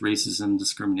faced racism,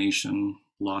 discrimination,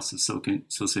 loss of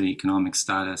socioeconomic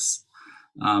status.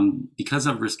 Because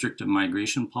of restrictive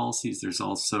migration policies, there's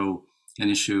also an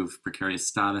issue of precarious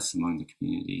status among the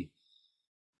community.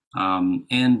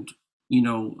 And you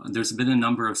know, there's been a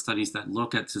number of studies that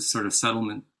look at this sort of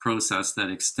settlement process that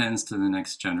extends to the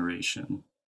next generation.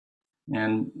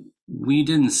 And we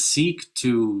didn't seek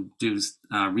to do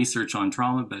research on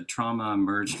trauma, but trauma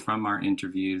emerged from our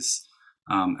interviews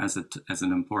as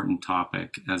an important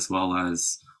topic, as well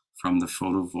as from the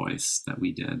Photovoice that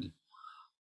we did.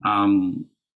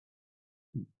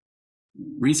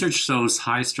 research shows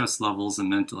high stress levels and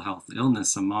mental health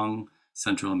illness among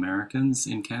Central Americans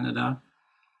in Canada,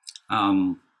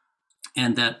 and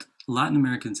that Latin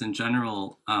Americans in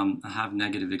general have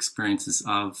negative experiences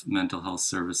of mental health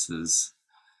services.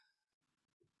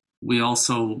 We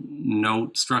also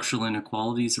note structural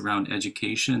inequalities around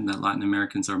education, that Latin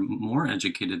Americans are more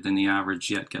educated than the average,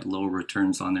 yet get low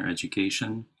returns on their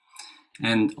education.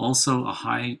 And also a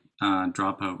high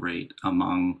dropout rate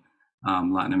among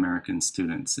Latin American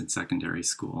students in secondary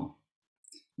school.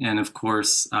 And of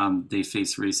course, they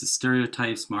face racist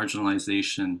stereotypes,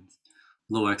 marginalization,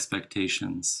 low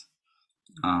expectations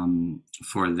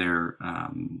for their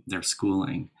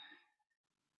schooling.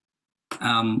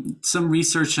 Some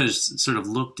research has sort of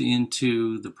looked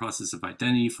into the process of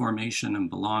identity formation and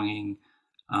belonging,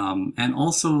 and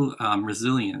also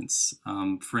resilience.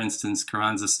 For instance,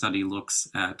 Carranza's study looks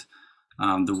at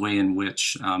the way in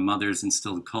which mothers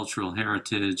instilled cultural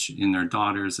heritage in their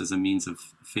daughters as a means of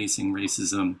facing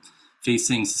racism,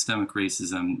 facing systemic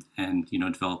racism, and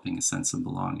developing a sense of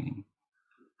belonging.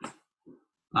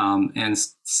 And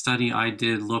study I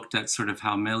did looked at sort of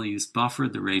how milieus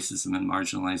buffered the racism and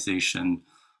marginalization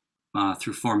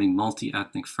through forming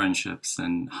multi-ethnic friendships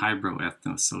and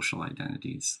hybrid-ethno-social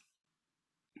identities.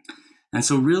 And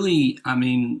so really, I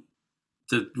mean,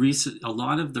 a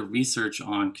lot of the research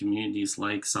on communities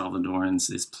like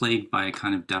Salvadorans is plagued by a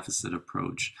kind of deficit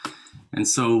approach. And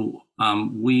so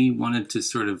we wanted to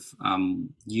sort of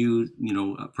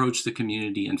approach the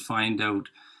community and find out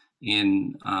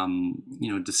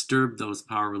disturb those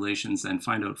power relations and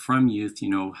find out from youth,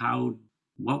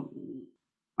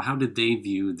 how did they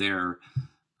view their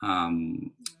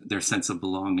sense of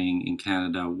belonging in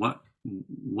Canada?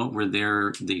 What were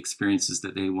the experiences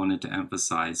that they wanted to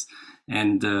emphasize?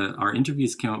 And our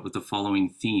interviews came up with the following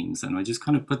themes. And I just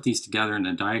kind of put these together in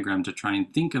a diagram to try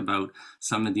and think about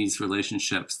some of these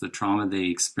relationships, the trauma they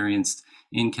experienced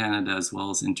in Canada, as well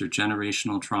as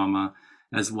intergenerational trauma,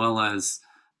 as well as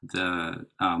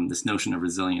this notion of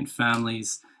resilient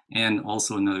families, and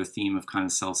also another theme of kind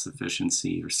of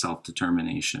self-sufficiency or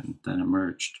self-determination that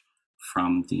emerged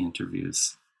from the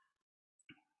interviews.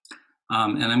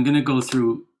 And I'm going to go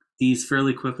through these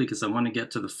fairly quickly because I want to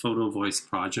get to the Photovoice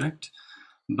project.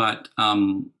 But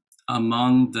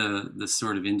among the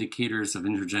sort of indicators of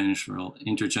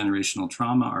intergenerational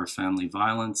trauma are family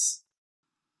violence.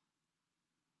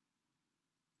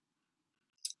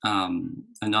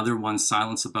 Another one,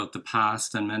 silence about the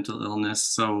past and mental illness.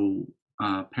 So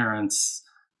parents,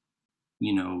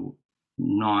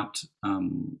 not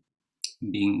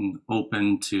being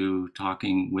open to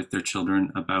talking with their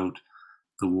children about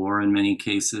the war in many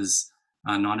cases,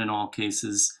 not in all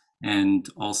cases, and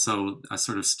also a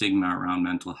sort of stigma around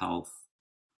mental health.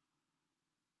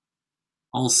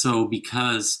 Also,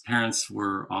 because parents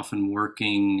were often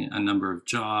working a number of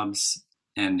jobs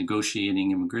and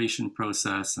negotiating immigration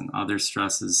process and other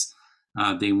stresses,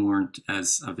 they weren't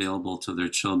as available to their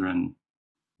children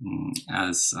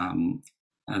as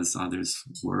others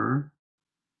were.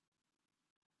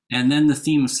 And then the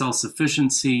theme of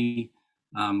self-sufficiency,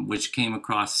 which came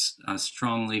across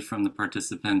strongly from the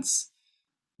participants,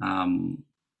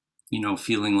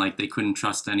 feeling like they couldn't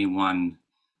trust anyone,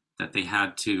 that they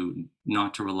had to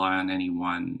not to rely on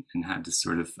anyone and had to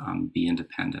sort of be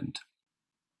independent.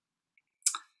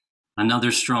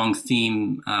 Another strong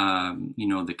theme,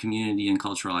 the community and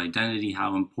cultural identity,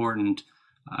 how important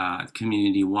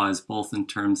community was, both in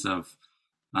terms of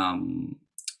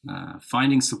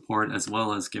finding support as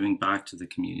well as giving back to the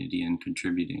community and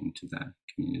contributing to the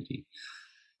community.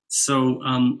 So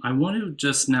I want to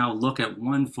just now look at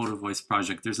one Photovoice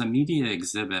project. There's a media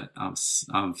exhibit of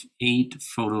 8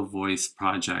 Photovoice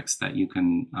projects that you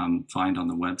can find on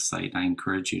the website. I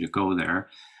encourage you to go there.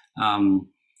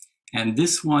 And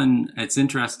this one, it's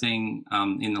interesting,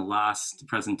 in the last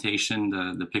presentation,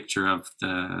 the picture of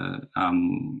the,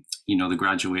 the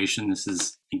graduation, this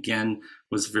is, again,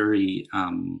 was very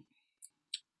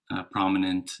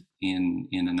prominent in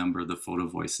a number of the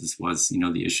Photovoices, was,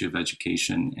 the issue of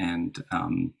education and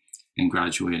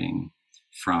graduating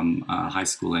from high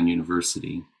school and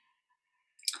university.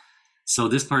 So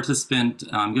this participant,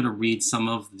 I'm going to read some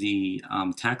of the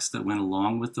text that went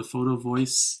along with the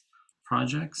Photovoice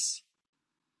projects.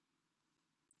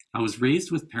 I was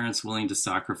raised with parents willing to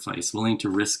sacrifice, willing to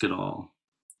risk it all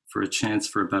for a chance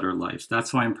for a better life.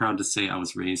 That's why I'm proud to say I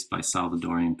was raised by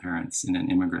Salvadorian parents in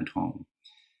an immigrant home.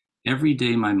 Every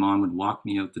day my mom would walk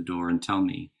me out the door and tell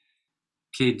me,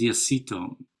 que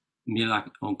Diosito me la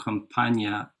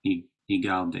acompaña y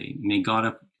guarde. May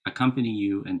God accompany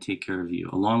you and take care of you,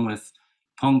 along with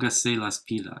póngase las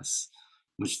pilas,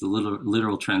 which the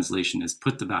literal translation is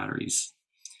put the batteries.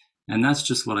 And that's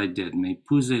just what I did. Me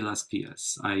puse las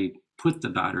pilas. I put the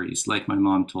batteries like my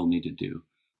mom told me to do.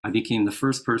 I became the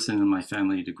first person in my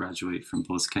family to graduate from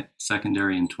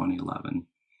post-secondary in 2011.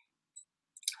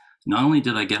 Not only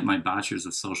did I get my bachelor's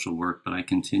of social work, but I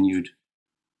continued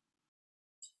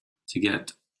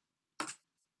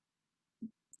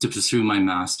to pursue my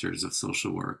master's of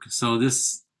social work. So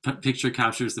this picture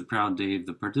captures the proud day of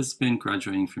the participant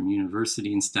graduating from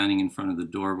university and standing in front of the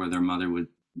door where their mother would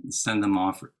send them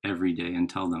off every day and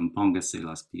tell them, póngase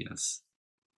las pilas.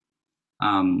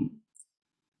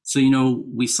 So, you know,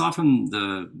 we saw from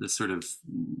the sort of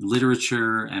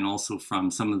literature and also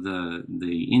from some of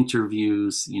the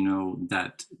interviews, you know,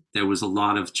 that there was a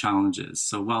lot of challenges.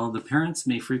 So while the parents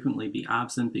may frequently be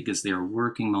absent because they are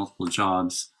working multiple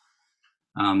jobs,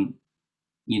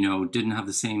 you know, didn't have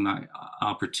the same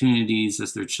opportunities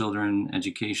as their children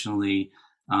educationally,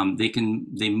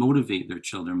 they motivate their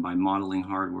children by modeling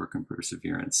hard work and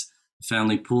perseverance. The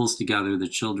family pulls together, the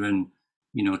children,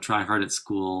 you know, try hard at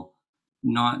school,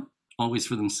 not always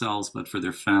for themselves, but for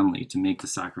their family, to make the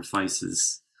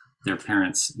sacrifices their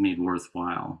parents made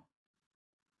worthwhile.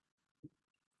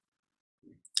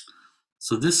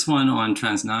 So this one on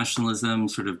transnationalism,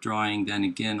 sort of drawing then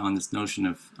again on this notion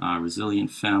of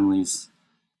resilient families.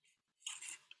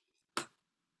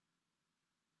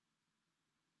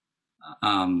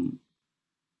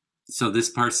 So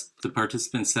the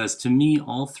participant says, to me,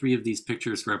 all three of these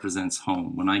pictures represents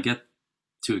home. When I get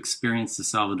to experience the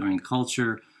Salvadoran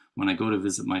culture, when I go to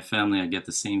visit my family, I get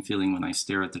the same feeling when I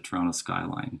stare at the Toronto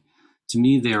skyline. To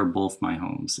me, they are both my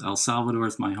homes. El Salvador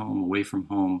is my home, away from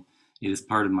home. It is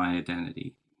part of my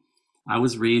identity. I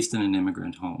was raised in an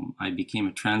immigrant home. I became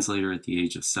a translator at the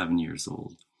age of 7 years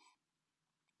old.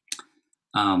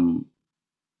 I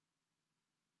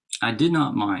did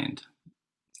not mind.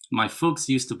 My folks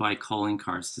used to buy calling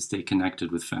cards to stay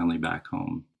connected with family back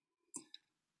home.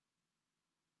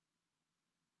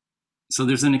 So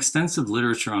there's an extensive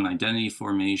literature on identity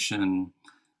formation,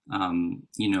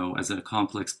 you know, as a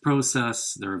complex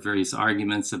process. There are various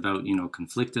arguments about, you know,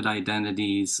 conflicted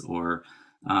identities or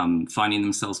finding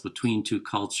themselves between two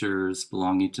cultures,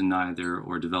 belonging to neither,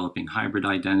 or developing hybrid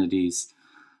identities.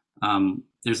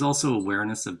 There's also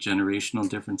awareness of generational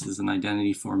differences in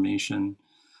identity formation,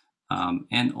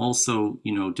 and also,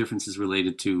 you know, differences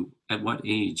related to at what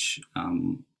age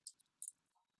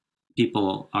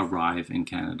people arrive in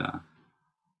Canada.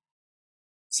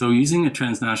 So using a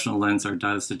transnational lens, our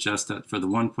data suggests that for the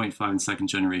 1.5 and second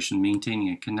generation, maintaining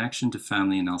a connection to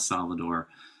family in El Salvador,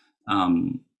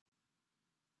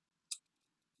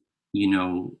 you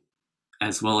know,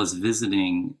 as well as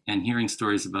visiting and hearing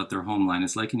stories about their homeland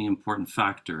is likely an important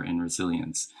factor in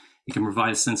resilience. It can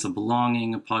provide a sense of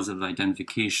belonging, a positive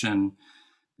identification,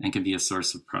 and can be a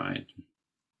source of pride.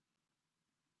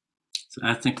 So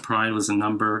ethnic pride was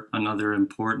another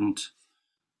important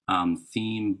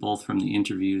theme, both from the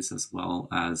interviews as well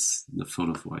as the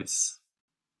Photovoice.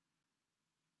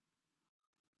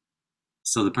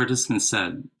 So the participant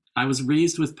said, I was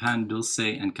raised with pan dulce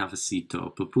and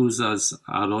cafecito, pupusas,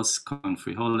 arroz con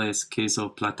frijoles, queso,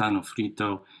 plátano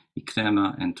frito, y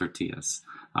crema, and tortillas.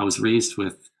 I was raised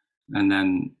with, and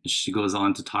then she goes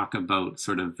on to talk about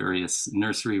sort of various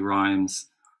nursery rhymes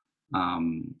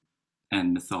and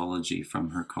mythology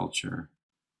from her culture.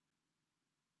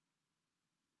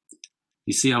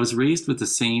 You see, I was raised with the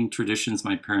same traditions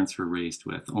my parents were raised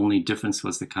with, only difference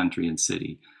was the country and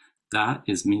city. That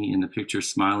is me in the picture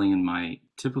smiling in my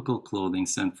typical clothing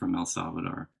sent from El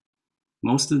Salvador.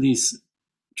 Most of these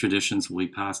traditions will be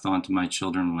passed on to my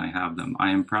children when I have them.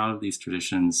 I am proud of these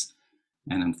traditions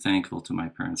and I'm thankful to my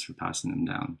parents for passing them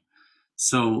down.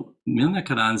 So Milna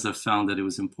Carranza found that it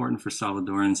was important for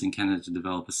Salvadorans in Canada to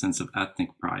develop a sense of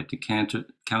ethnic pride to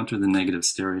counter the negative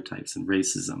stereotypes and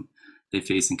racism they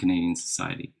face in Canadian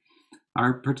society.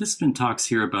 Our participant talks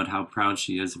here about how proud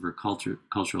she is of her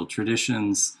cultural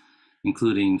traditions,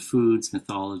 including foods,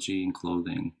 mythology, and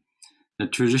clothing. The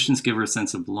traditions give her a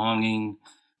sense of belonging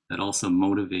that also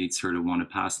motivates her to want to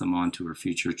pass them on to her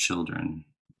future children.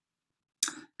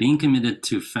 Being committed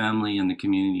to family and the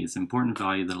community is an important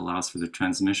value that allows for the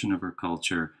transmission of her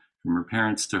culture from her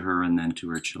parents to her and then to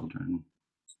her children.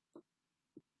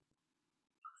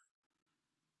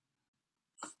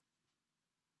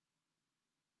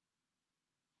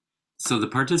 So the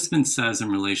participant says in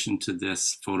relation to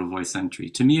this Photovoice entry,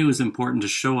 to me it was important to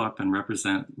show up and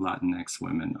represent Latinx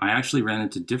women. I actually ran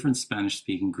into different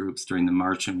Spanish-speaking groups during the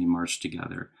march and we marched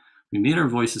together. We made our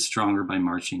voices stronger by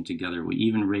marching together. We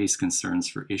even raised concerns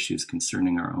for issues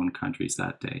concerning our own countries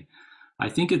that day. I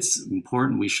think it's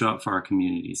important we show up for our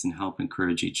communities and help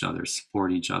encourage each other,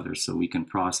 support each other so we can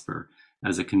prosper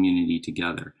as a community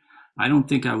together. I don't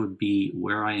think I would be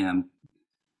where I am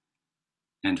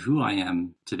and who I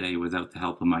am today without the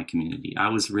help of my community. I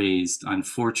was raised,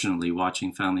 unfortunately,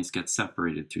 watching families get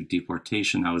separated through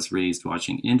deportation. I was raised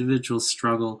watching individuals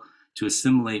struggle to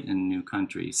assimilate in a new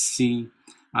country. See,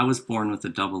 I was born with a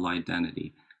double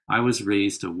identity. I was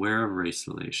raised aware of race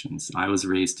relations. I was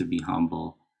raised to be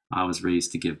humble. I was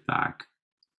raised to give back.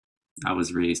 I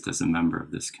was raised as a member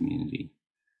of this community.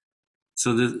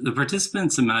 So the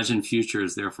participants' imagined future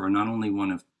is therefore not only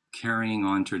one of carrying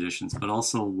on traditions, but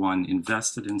also one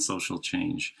invested in social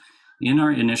change. In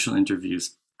our initial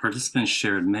interviews, participants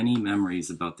shared many memories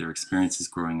about their experiences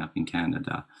growing up in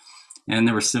Canada. And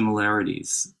there were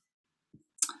similarities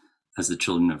as the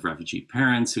children of refugee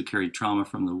parents who carried trauma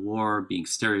from the war, being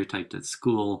stereotyped at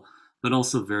school, but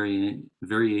also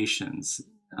variations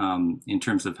in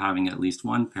terms of having at least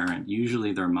one parent,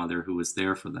 usually their mother, who was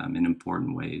there for them in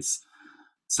important ways,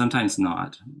 sometimes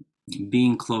not.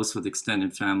 Being close with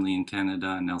extended family in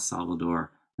Canada and El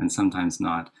Salvador, and sometimes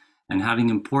not, and having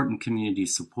important community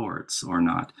supports or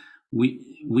not. We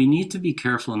need to be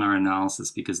careful in our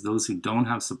analysis because those who don't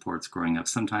have supports growing up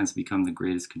sometimes become the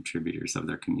greatest contributors of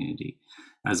their community.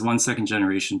 As one second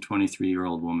generation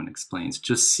 23-year-old woman explains,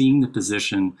 just seeing the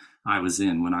position I was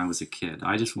in when I was a kid,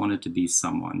 I just wanted to be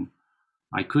someone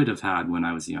I could have had when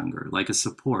I was younger, like a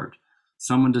support,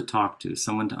 someone to talk to,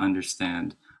 someone to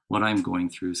understand what I'm going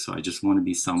through. So I just want to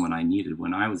be someone I needed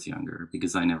when I was younger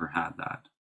because I never had that.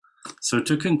 So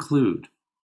to conclude,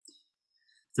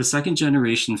 the second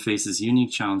generation faces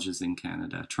unique challenges in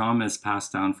Canada. Trauma is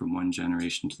passed down from one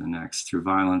generation to the next through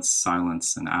violence,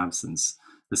 silence, and absence.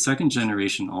 The second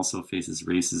generation also faces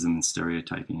racism and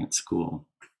stereotyping at school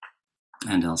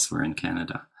and elsewhere in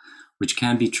Canada, which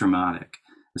can be traumatic,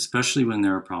 especially when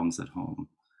there are problems at home.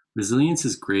 Resilience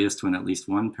is greatest when at least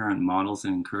one parent models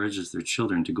and encourages their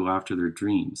children to go after their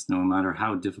dreams, no matter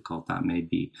how difficult that may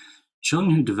be.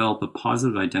 Children who develop a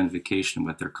positive identification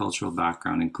with their cultural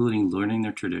background, including learning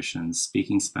their traditions,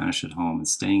 speaking Spanish at home, and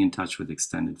staying in touch with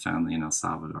extended family in El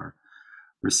Salvador,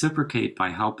 reciprocate by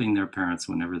helping their parents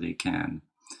whenever they can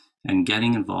and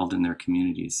getting involved in their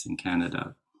communities in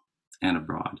Canada and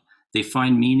abroad. They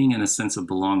find meaning and a sense of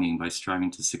belonging by striving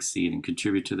to succeed and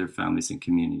contribute to their families and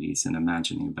communities and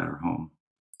imagining a better home.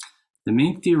 The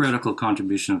main theoretical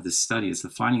contribution of this study is the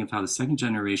finding of how the second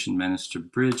generation managed to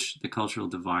bridge the cultural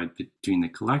divide between the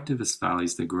collectivist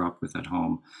values they grew up with at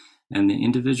home and the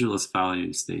individualist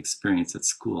values they experience at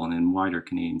school and in wider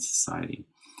Canadian society.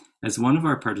 As one of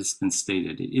our participants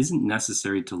stated, it isn't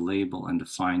necessary to label and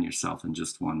define yourself in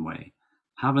just one way.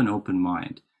 Have an open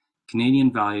mind.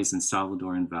 Canadian values and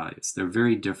Salvadoran values, they're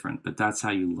very different, but that's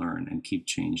how you learn and keep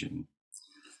changing.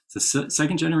 The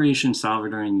second generation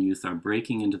Salvadoran youth are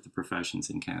breaking into the professions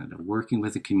in Canada, working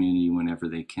with the community whenever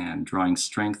they can, drawing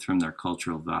strength from their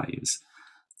cultural values.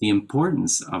 The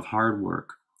importance of hard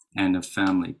work and of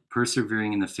family,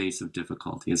 persevering in the face of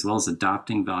difficulty, as well as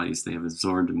adopting values they have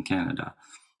absorbed in Canada,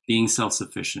 being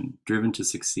self-sufficient, driven to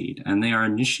succeed, and they are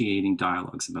initiating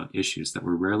dialogues about issues that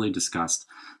were rarely discussed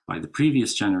by the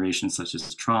previous generation, such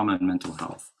as trauma and mental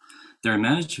health. Their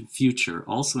imagined future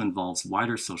also involves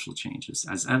wider social changes,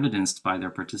 as evidenced by their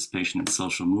participation in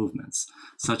social movements,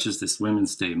 such as this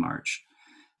Women's Day March,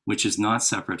 which is not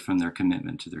separate from their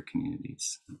commitment to their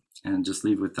communities. And just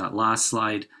leave with that last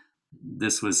slide.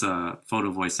 This was a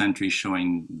Photovoice entry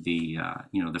showing the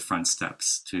front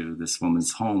steps to this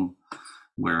woman's home,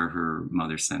 where her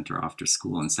mother sent her off to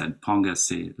school and said,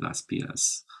 "Póngase las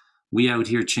pilas." We out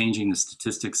here changing the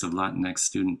statistics of Latinx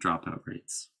student dropout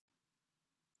rates.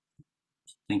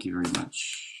 Thank you very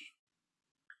much.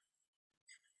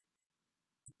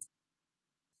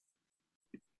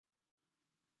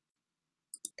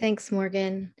 Thanks,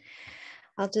 Morgan.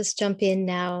 I'll just jump in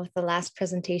now with the last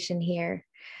presentation here.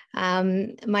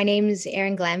 My name is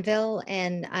Erin Glanville,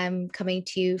 and I'm coming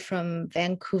to you from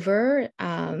Vancouver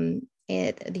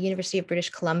at the University of British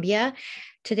Columbia.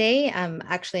 Today, I'm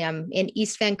in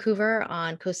East Vancouver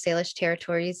on Coast Salish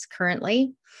territories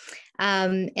currently.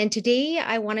 And today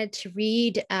I wanted to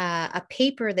read a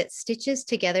paper that stitches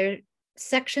together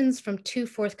sections from two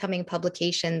forthcoming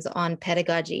publications on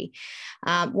pedagogy.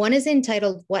 One is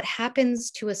entitled, "What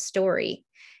Happens to a Story?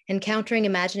 Encountering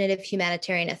Imaginative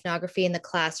Humanitarian Ethnography in the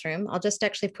Classroom." I'll just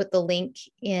actually put the link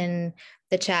in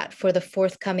the chat for the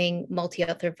forthcoming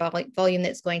multi-author volume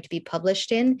that's going to be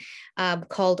published in,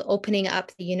 called "Opening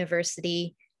Up the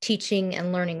University, Teaching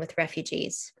and Learning with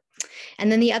Refugees."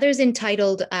 And then the other is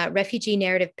entitled "Refugee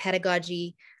Narrative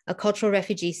Pedagogy, a cultural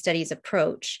refugee studies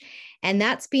approach. And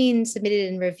that's been submitted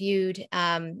and reviewed,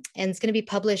 and it's going to be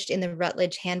published in the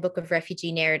Routledge Handbook of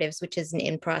Refugee Narratives, which is an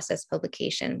in-process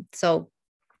publication. So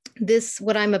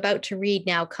what I'm about to read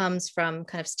now comes from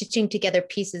kind of stitching together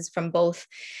pieces from both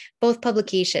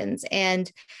publications.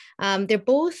 And they're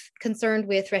both concerned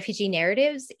with refugee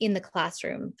narratives in the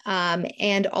classroom,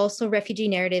 and also refugee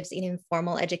narratives in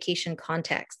informal education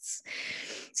contexts.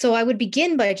 So I would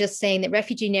begin by just saying that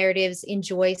refugee narratives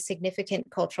enjoy significant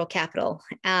cultural capital.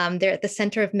 They're at the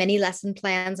center of many lesson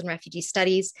plans in refugee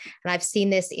studies. And I've seen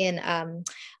this in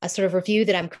a sort of review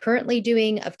that I'm currently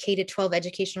doing of K-12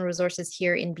 educational resources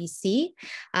here in BC.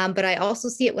 But I also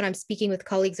see it when I'm speaking with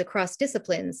colleagues across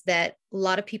disciplines, that a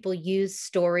lot of people use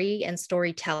story and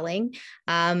storytelling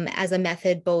as a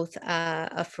method, both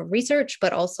for research,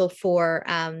 but also for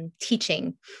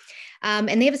teaching.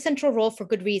 And they have a central role for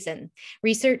good reason.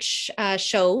 Research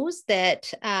shows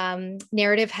that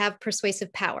narrative have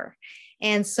persuasive power.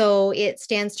 And so it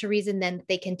stands to reason then that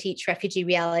they can teach refugee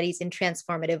realities in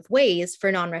transformative ways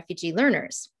for non-refugee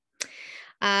learners.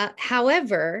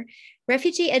 However,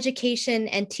 refugee education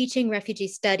and teaching refugee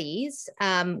studies,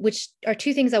 which are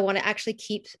two things I want to actually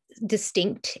keep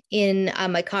distinct in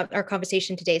our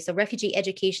conversation today. So refugee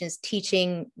education is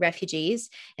teaching refugees,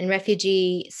 and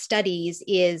refugee studies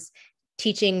is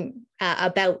teaching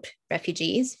about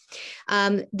refugees.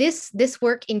 This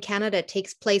work in Canada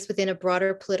takes place within a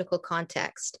broader political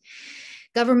context.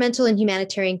 Governmental and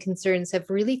humanitarian concerns have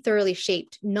really thoroughly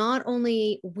shaped not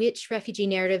only which refugee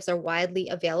narratives are widely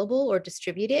available or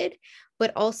distributed,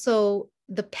 but also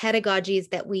the pedagogies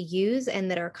that we use and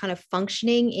that are kind of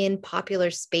functioning in popular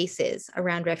spaces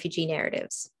around refugee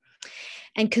narratives.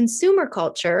 And consumer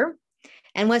culture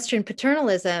and Western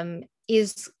paternalism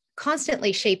is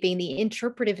constantly shaping the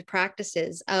interpretive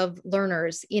practices of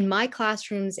learners in my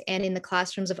classrooms and in the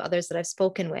classrooms of others that I've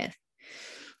spoken with.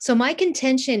 So my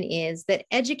contention is that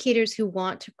educators who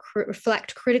want to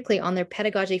reflect critically on their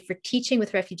pedagogy for teaching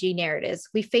with refugee narratives,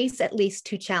 we face at least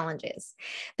two challenges.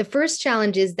 The first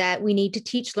challenge is that we need to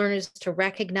teach learners to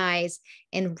recognize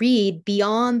and read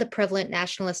beyond the prevalent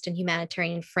nationalist and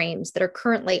humanitarian frames that are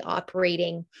currently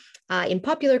operating in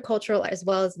popular culture as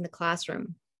well as in the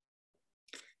classroom.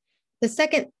 The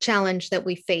second challenge that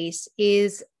we face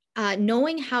is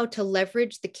knowing how to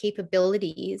leverage the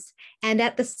capabilities and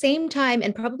at the same time,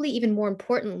 and probably even more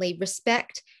importantly,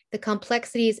 respect the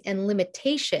complexities and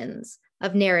limitations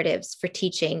of narratives for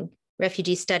teaching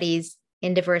refugee studies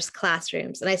in diverse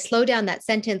classrooms. And I slow down that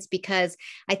sentence because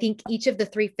I think each of the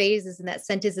three phases in that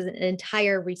sentence is an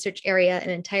entire research area, an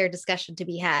entire discussion to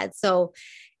be had. So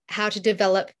how to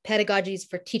develop pedagogies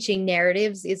for teaching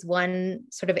narratives is one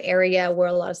sort of area where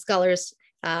a lot of scholars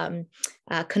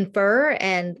confer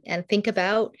and think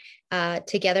about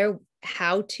together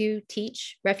how to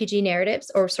teach refugee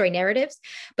narratives.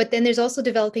 But then there's also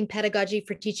developing pedagogy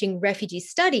for teaching refugee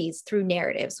studies through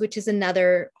narratives, which is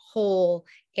another whole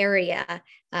area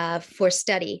for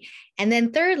study. And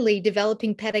then thirdly,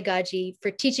 developing pedagogy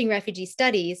for teaching refugee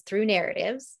studies through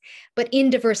narratives, but in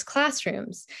diverse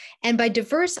classrooms. And by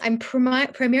diverse, I'm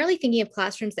primarily thinking of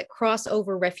classrooms that cross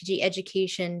over refugee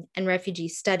education and refugee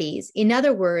studies. In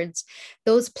other words,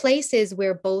 those places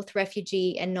where both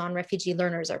refugee and non-refugee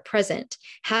learners are present.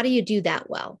 How do you do that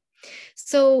well?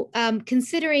 So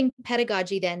considering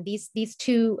pedagogy then, these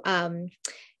two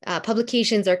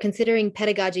publications are considering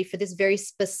pedagogy for this very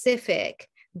specific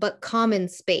but common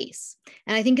space.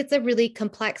 And I think it's a really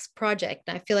complex project.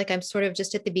 I feel like I'm sort of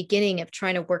just at the beginning of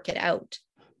trying to work it out.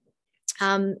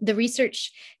 The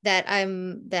research that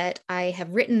I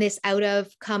have written this out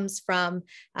of comes from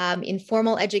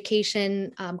informal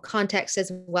education context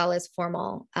as well as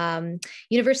formal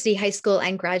university, high school,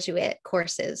 and graduate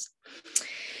courses.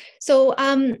 So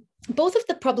both of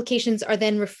the publications are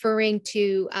then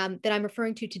that I'm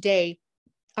referring to today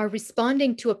are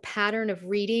responding to a pattern of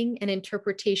reading and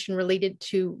interpretation related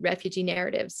to refugee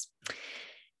narratives.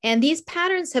 And these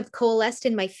patterns have coalesced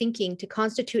in my thinking to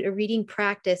constitute a reading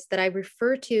practice that I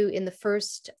refer to in the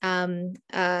first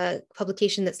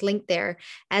publication that's linked there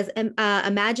as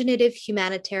imaginative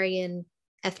humanitarian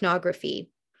ethnography.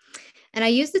 And I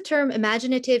use the term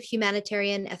imaginative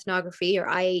humanitarian ethnography, or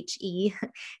IHE,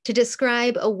 to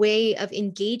describe a way of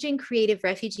engaging creative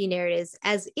refugee narratives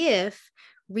as if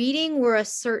reading were a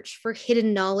search for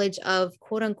hidden knowledge of,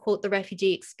 quote unquote, the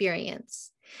refugee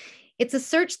experience. It's a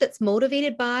search that's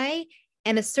motivated by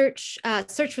and a search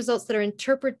results that are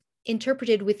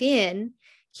interpreted within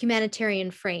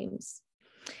humanitarian frames.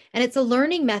 And it's a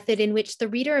learning method in which the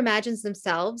reader imagines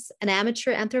themselves an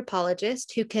amateur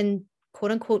anthropologist who can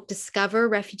quote unquote, discover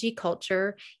refugee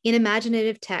culture in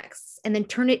imaginative texts and then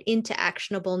turn it into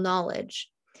actionable knowledge.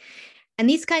 And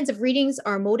these kinds of readings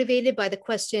are motivated by the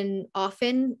question,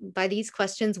 often by these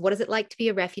questions: what is it like to be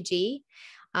a refugee?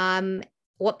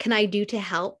 What can I do to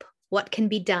help? What can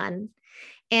be done?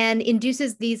 And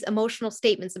induces these emotional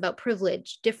statements about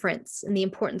privilege, difference, and the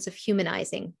importance of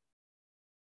humanizing.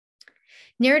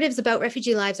 Narratives about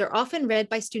refugee lives are often read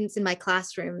by students in my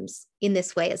classrooms in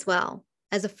this way as well,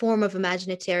 as a form of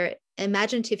imaginative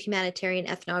humanitarian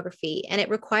ethnography. And it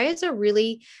requires a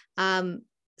really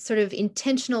sort of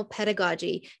intentional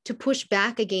pedagogy to push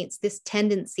back against this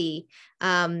tendency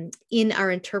in our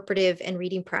interpretive and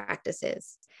reading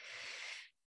practices.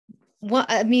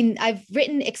 I've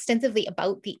written extensively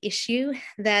about the issue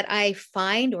that I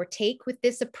find or take with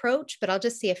this approach, but I'll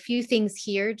just say a few things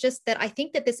here, just that I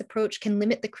think that this approach can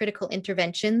limit the critical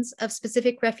interventions of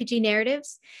specific refugee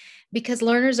narratives, because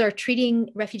learners are treating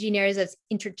refugee narratives as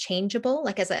interchangeable,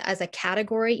 like as a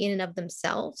category in and of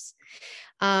themselves,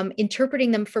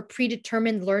 interpreting them for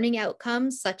predetermined learning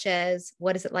outcomes, such as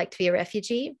what is it like to be a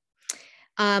refugee,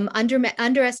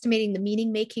 underestimating the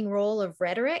meaning-making role of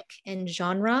rhetoric and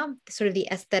genre, sort of the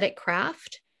aesthetic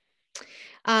craft,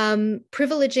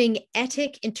 privileging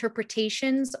etic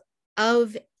interpretations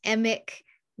of emic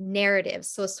narratives,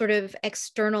 so a sort of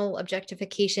external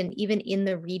objectification even in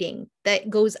the reading that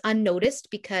goes unnoticed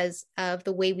because of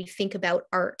the way we think about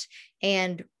art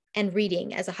and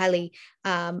reading as a highly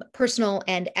personal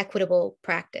and equitable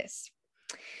practice.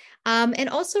 And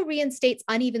also reinstates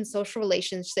uneven social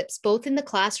relationships, both in the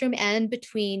classroom and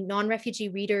between non-refugee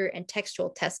reader and textual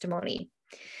testimony.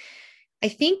 I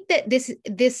think that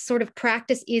this sort of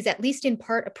practice is, at least in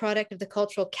part, a product of the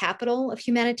cultural capital of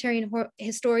humanitarian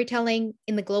storytelling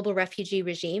in the global refugee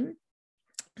regime.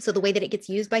 So the way that it gets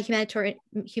used by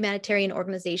humanitarian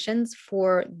organizations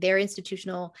for their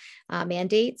institutional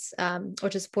mandates, or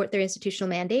to support their institutional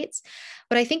mandates.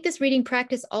 But I think this reading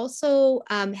practice also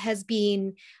has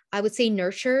been, I would say,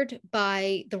 nurtured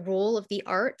by the role of the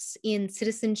arts in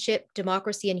citizenship,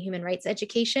 democracy, and human rights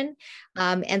education,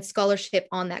 and scholarship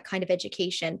on that kind of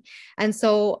education. And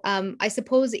so I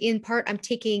suppose in part, I'm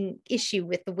taking issue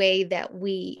with the way that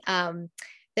we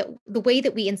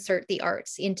insert the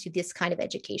arts into this kind of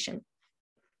education.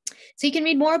 So you can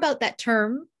read more about that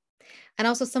term and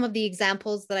also some of the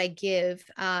examples that I give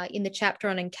in the chapter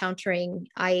on encountering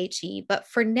IHE. But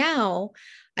for now,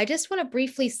 I just want to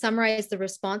briefly summarize the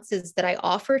responses that I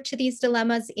offer to these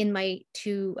dilemmas in my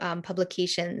two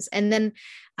publications, and then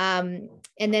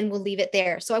we'll leave it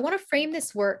there. So I want to frame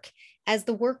this work as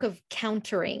the work of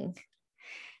countering.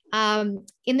 In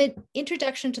the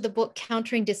introduction to the book,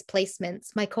 Countering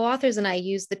Displacements, my co-authors and I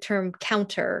use the term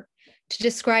counter to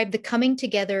describe the coming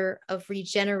together of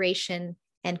regeneration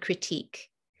and critique.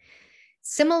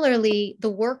 Similarly, the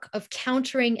work of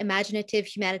countering imaginative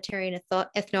humanitarian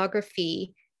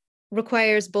ethnography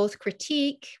requires both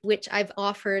critique, which I've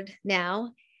offered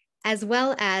now, as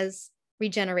well as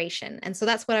regeneration. And so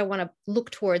that's what I want to look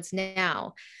towards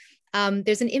now.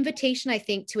 There's an invitation, I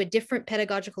think, to a different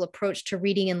pedagogical approach to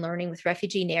reading and learning with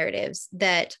refugee narratives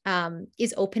that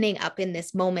is opening up in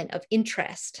this moment of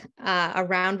interest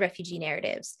around refugee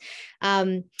narratives.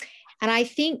 And I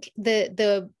think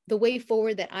the way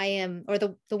forward that I am, or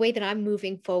the way that I'm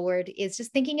moving forward, is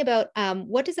just thinking about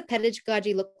what does a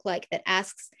pedagogy look like that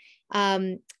asks,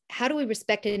 how do we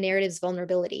respect a narrative's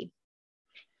vulnerability?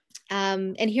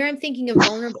 And here I'm thinking of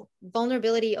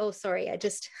vulnerability. Oh, sorry, I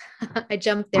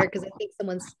jumped there because I think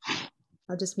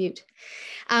I'll just mute.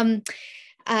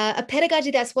 A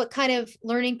pedagogy that's what kind of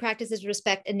learning practices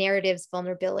respect a narrative's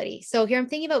vulnerability. So here I'm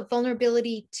thinking about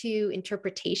vulnerability to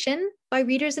interpretation by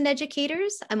readers and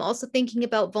educators. I'm also thinking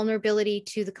about vulnerability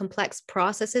to the complex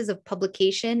processes of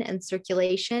publication and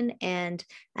circulation and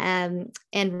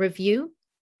review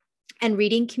and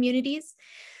reading communities.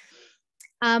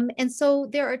 And so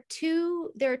there are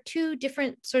two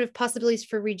different sort of possibilities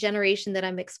for regeneration that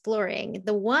I'm exploring.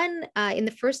 The one in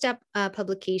the first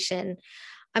publication,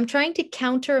 I'm trying to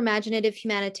counter imaginative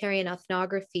humanitarian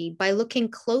ethnography by looking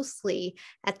closely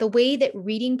at the way that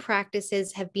reading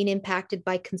practices have been impacted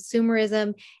by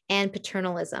consumerism and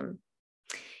paternalism.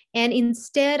 And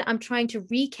instead, I'm trying to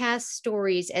recast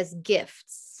stories as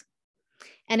gifts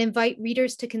and invite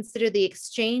readers to consider the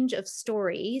exchange of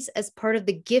stories as part of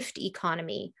the gift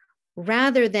economy,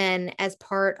 rather than as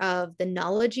part of the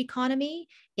knowledge economy,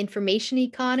 information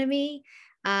economy,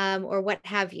 or what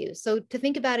have you. So to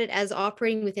think about it as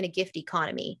operating within a gift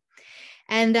economy.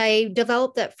 And I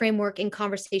developed that framework in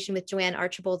conversation with Joanne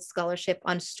Archibald's scholarship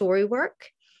on story work,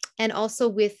 and also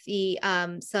with the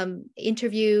some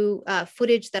interview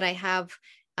footage that I have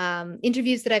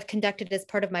interviews that I've conducted as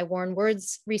part of my Warren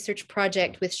Words research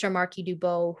project with Sharmarki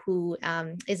Dubois, who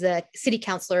is a city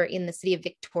councillor in the city of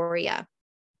Victoria.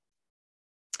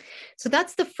 So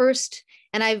that's the first,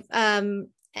 and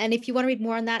and if you want to read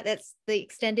more on that, that's the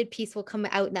extended piece will come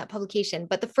out in that publication.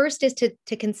 But the first is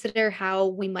to consider how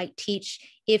we might teach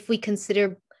if we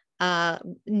consider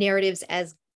narratives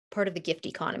as part of the gift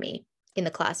economy in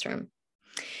the classroom.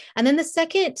 And then the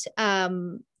second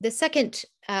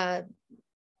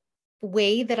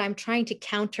way that I'm trying to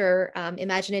counter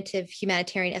imaginative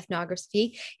humanitarian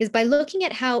ethnography is by looking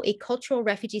at how a cultural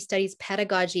refugee studies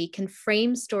pedagogy can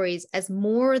frame stories as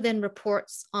more than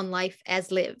reports on life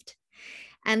as lived,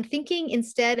 and thinking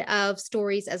instead of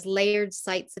stories as layered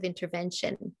sites of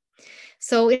intervention.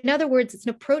 So in other words, it's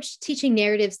an approach to teaching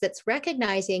narratives that's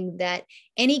recognizing that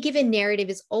any given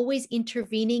narrative is always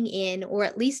intervening in, or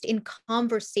at least in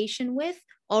conversation with,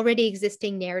 already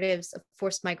existing narratives of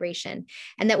forced migration.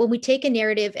 And that when we take a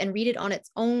narrative and read it on its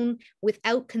own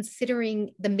without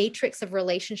considering the matrix of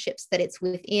relationships that it's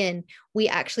within, we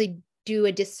actually do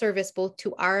a disservice both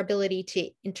to our ability to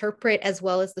interpret as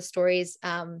well as the story's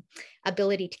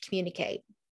ability to communicate.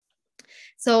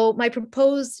 So my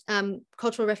proposed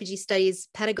cultural refugee studies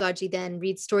pedagogy then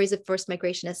reads stories of forced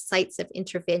migration as sites of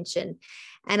intervention.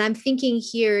 And I'm thinking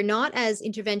here not as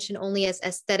intervention only as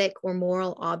aesthetic or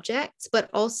moral objects, but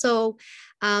also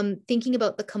thinking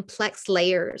about the complex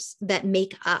layers that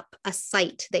make up a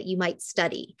site that you might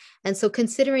study. And so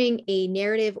considering a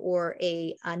narrative or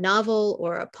a novel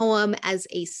or a poem as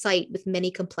a site with many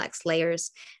complex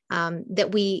layers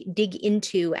that we dig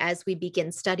into as we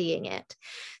begin studying it.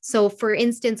 So for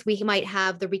instance, we might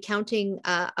have the recounting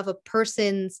of a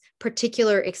person's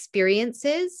particular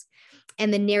experiences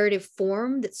and the narrative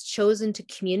form that's chosen to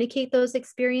communicate those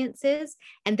experiences,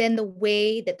 and then the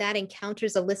way that that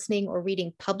encounters a listening or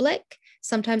reading public,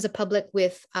 sometimes a public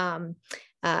with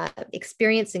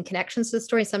experience and connections to the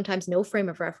story, sometimes no frame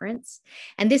of reference.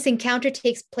 And this encounter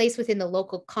takes place within the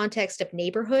local context of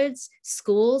neighborhoods,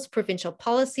 schools, provincial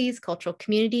policies, cultural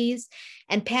communities,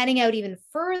 and panning out even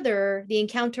further, the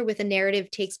encounter with a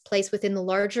narrative takes place within the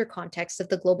larger context of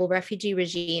the global refugee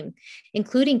regime,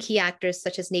 including key actors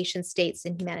such as nation states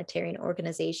and humanitarian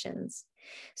organizations.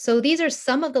 So these are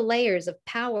some of the layers of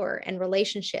power and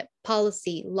relationship,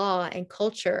 policy, law, and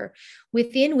culture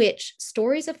within which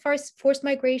stories of forced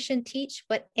migration teach,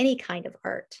 but any kind of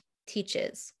art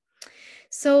teaches.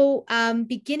 So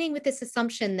beginning with this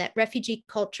assumption that refugee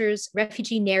cultures,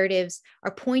 refugee narratives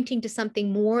are pointing to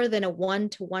something more than a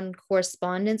one-to-one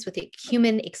correspondence with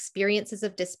human experiences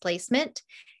of displacement,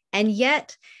 and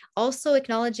yet also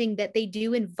acknowledging that they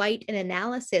do invite an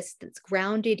analysis that's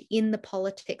grounded in the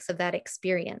politics of that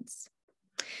experience.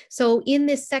 So in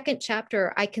this second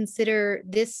chapter, I consider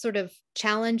this sort of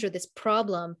challenge or this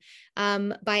problem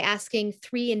by asking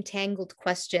three entangled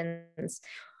questions.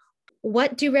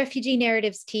 What do refugee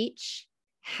narratives teach?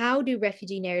 How do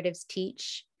refugee narratives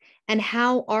teach? And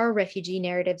how are refugee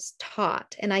narratives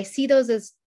taught? And I see those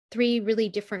as three really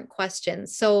different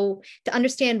questions. So to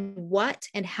understand what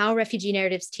and how refugee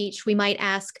narratives teach, we might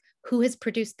ask, who has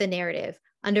produced the narrative?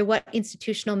 Under what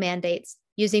institutional mandates?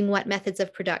 Using what methods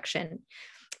of production?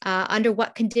 Under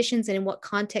what conditions and in what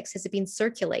context has it been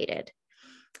circulated?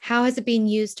 How has it been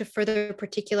used to further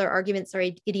particular arguments or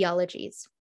ideologies?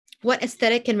 What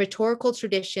aesthetic and rhetorical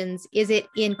traditions is it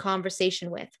in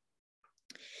conversation with?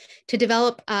 To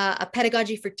develop a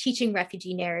pedagogy for teaching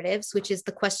refugee narratives, which is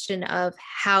the question of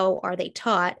how are they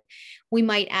taught, we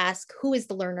might ask, who is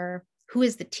the learner? Who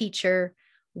is the teacher?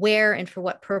 Where and for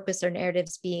what purpose are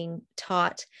narratives being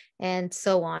taught? And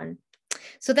so on.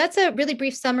 So that's a really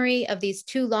brief summary of these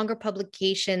two longer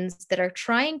publications that are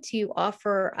trying to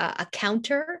offer a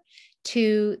counter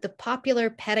to the popular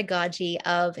pedagogy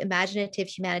of imaginative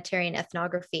humanitarian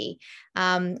ethnography.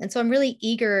 And so I'm really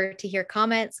eager to hear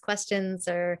comments, questions,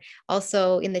 or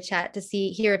also in the chat to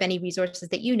hear of any resources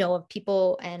that you know of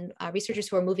people and researchers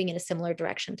who are moving in a similar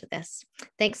direction to this.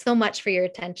 Thanks so much for your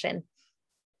attention.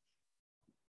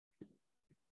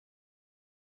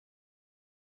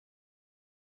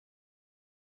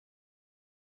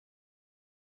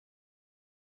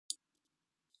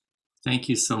 Thank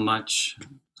you so much,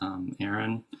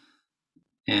 Erin,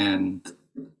 and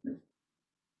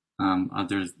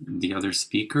the other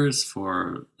speakers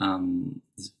for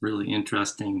really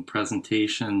interesting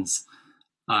presentations.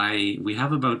 We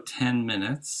have about 10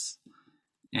 minutes,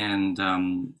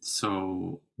 and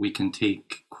so we can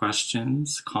take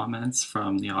questions, comments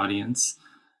from the audience,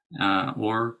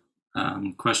 or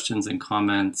questions and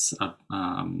comments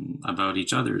about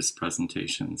each other's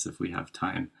presentations if we have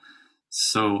time.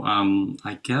 So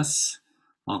I guess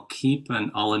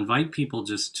I'll invite people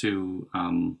just to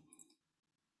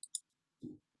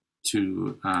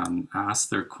ask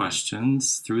their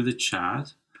questions through the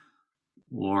chat,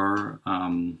 or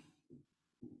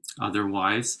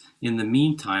otherwise, in the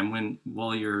meantime,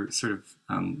 while you're sort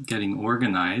of getting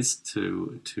organized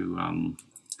to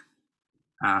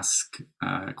ask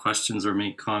questions or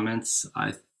make comments,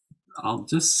 I'll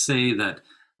just say that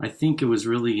I think it was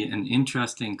really an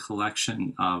interesting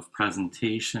collection of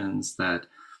presentations that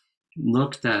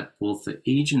looked at both the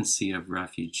agency of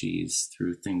refugees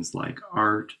through things like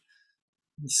art,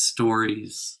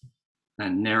 stories,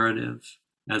 and narrative,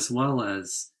 as well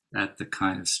as at the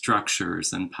kind of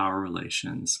structures and power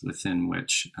relations within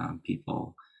which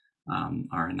people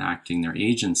are enacting their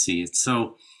agency.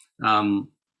 So I'll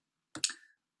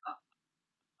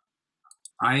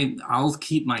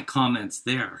keep my comments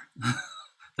there.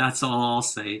 That's all I'll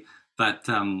say. But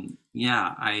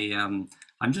yeah, I'm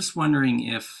just wondering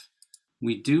if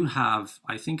we do have,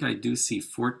 I think I do see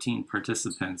 14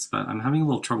 participants, but I'm having a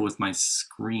little trouble with my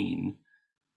screen.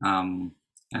 And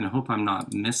I hope I'm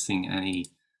not missing any.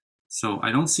 So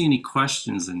I don't see any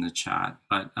questions in the chat,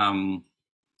 but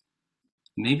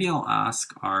maybe I'll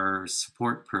ask our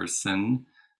support person,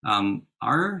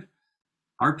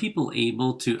 are people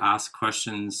able to ask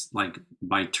questions like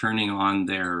by turning on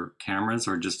their cameras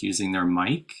or just using their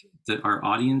mic? Are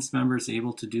audience members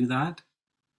able to do that?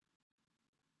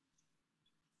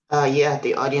 Yeah,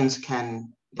 the audience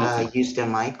can use their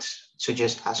mics to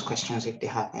just ask questions if they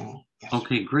have any. Yes.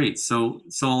 Okay, great. So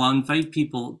I'll invite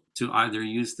people to either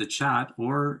use the chat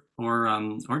or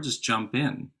just jump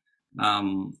in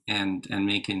and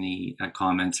make any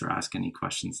comments or ask any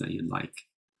questions that you'd like.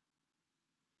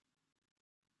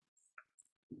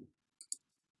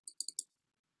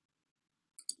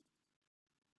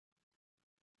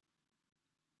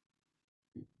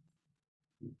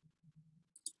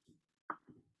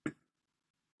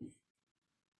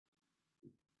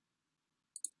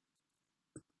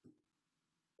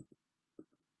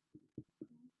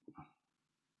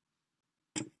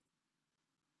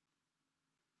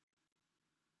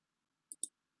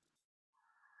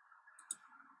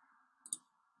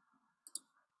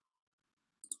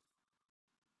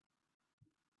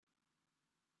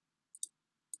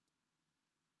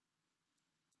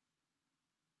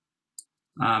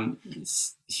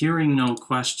 Hearing no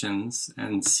questions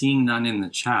and seeing none in the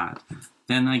chat,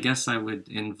 then I guess I would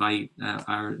invite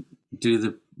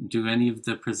do any of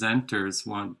the presenters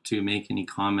want to make any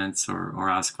comments or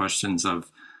ask questions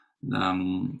of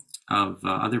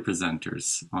other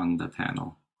presenters on the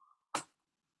panel?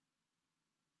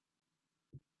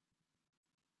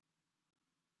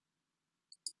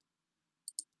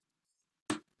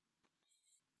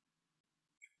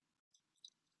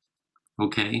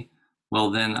 Okay. Well,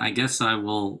 then I guess I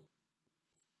will.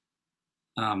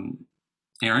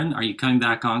 Erin, are you coming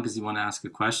back on because you want to ask a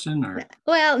question, or?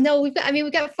 Well, no, we've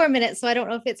got 4 minutes, so I don't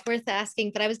know if it's worth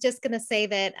asking, but I was just going to say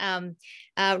that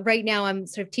right now I'm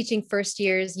sort of teaching first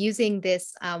years using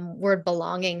this word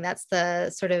belonging. That's the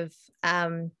sort of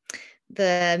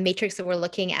the matrix that we're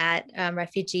looking at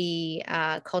refugee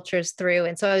cultures through.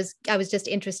 And so I was just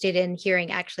interested in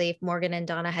hearing actually if Morgan and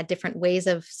Donna had different ways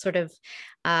of sort of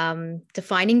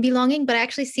defining belonging, but I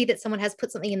actually see that someone has put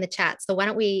something in the chat. So why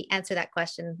don't we answer that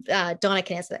question? Donna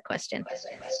can answer that question.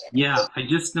 Yeah, I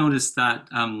just noticed that.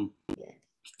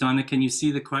 Donna, can you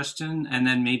see the question? And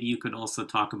then maybe you could also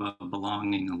talk about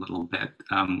belonging a little bit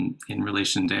in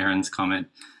relation to Erin's comment.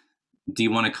 Do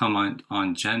you want to comment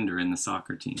on gender in the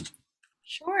soccer team?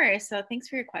 Sure. So thanks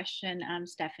for your question,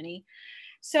 Stephanie.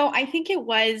 So I think it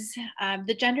was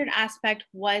the gendered aspect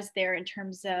was there in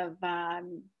terms of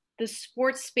the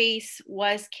sports space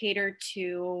was catered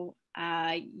to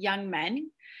young men,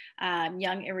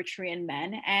 young Eritrean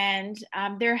men, and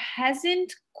there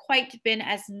hasn't quite been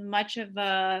as much of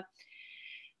a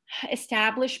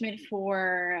establishment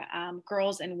for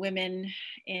girls and women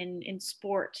in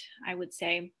sport, I would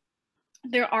say.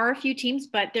 There are a few teams,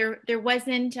 but there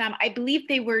wasn't, I believe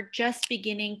they were just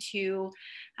beginning to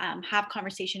have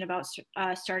conversation about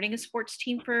starting a sports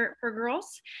team for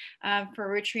girls, for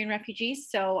Eritrean refugees.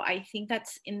 So I think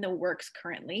that's in the works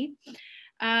currently.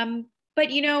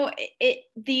 But, you know,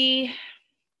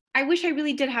 I wish I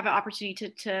really did have an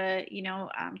opportunity to you know,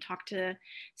 talk to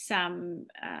some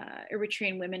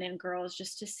Eritrean women and girls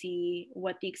just to see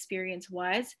what the experience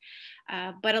was.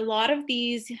 But a lot of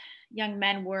these young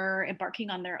men were embarking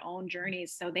on their own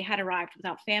journeys. So they had arrived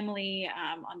without family,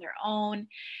 on their own,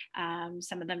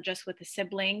 some of them just with a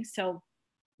sibling. So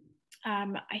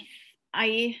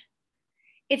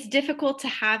it's difficult to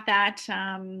have that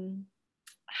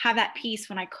have that piece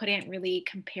when I couldn't really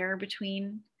compare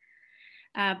between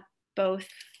both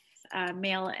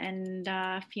male and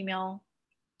female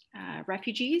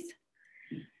refugees.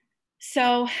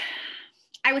 So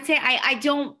I would say I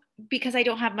don't, because I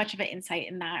don't have much of an insight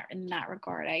in that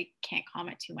regard, I can't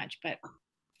comment too much, but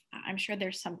I'm sure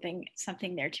there's something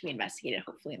there to be investigated,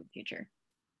 hopefully in the future.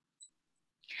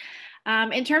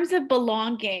 In terms of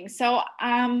belonging, so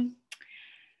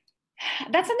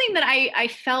that's something that I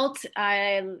felt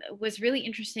was really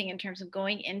interesting in terms of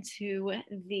going into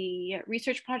the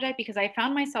research project, because I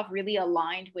found myself really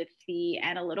aligned with the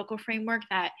analytical framework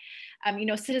that, you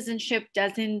know, citizenship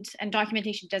doesn't, and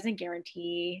documentation doesn't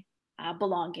guarantee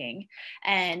belonging,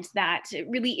 and that it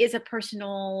really is a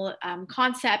personal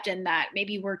concept, and that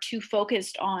maybe we're too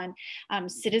focused on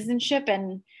citizenship.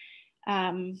 And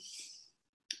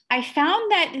I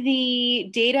found that the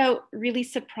data really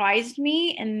surprised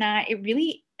me, in that it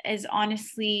really is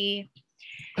honestly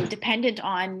dependent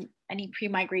on any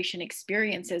pre-migration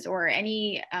experiences or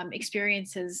any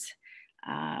experiences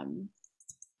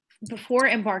before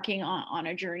embarking on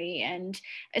a journey. And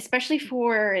especially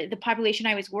for the population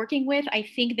I was working with, I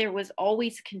think there was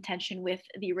always contention with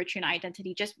the Eritrean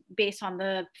identity, just based on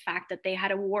the fact that they had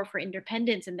a war for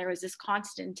independence, and there was this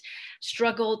constant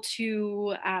struggle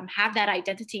to have that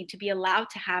identity, to be allowed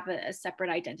to have a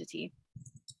separate identity.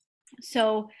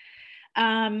 So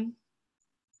yeah,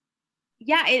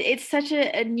 it's such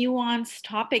a nuanced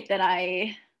topic that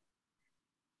I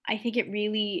think it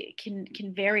really can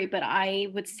vary, but I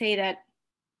would say that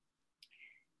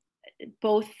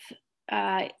both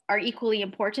are equally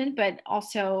important, but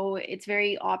also it's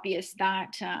very obvious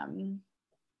that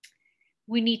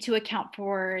we need to account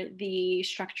for the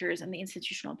structures and the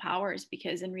institutional powers,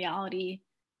 because in reality,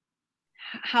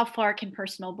 how far can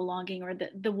personal belonging or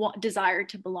the desire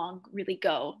to belong really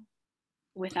go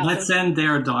without? Let's end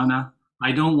there, Donna.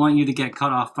 I don't want you to get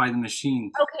cut off by the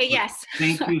machine. Okay, yes.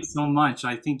 Thank you so much.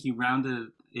 I think you rounded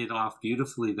it off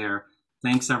beautifully there.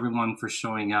 Thanks everyone for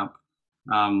showing up,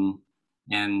 and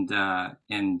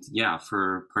yeah,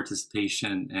 for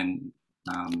participation,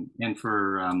 and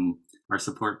for our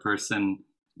support person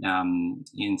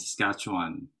in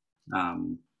Saskatchewan.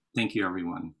 Thank you,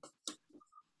 everyone.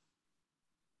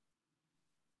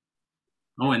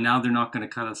 Oh, and now they're not going to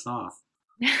cut us off.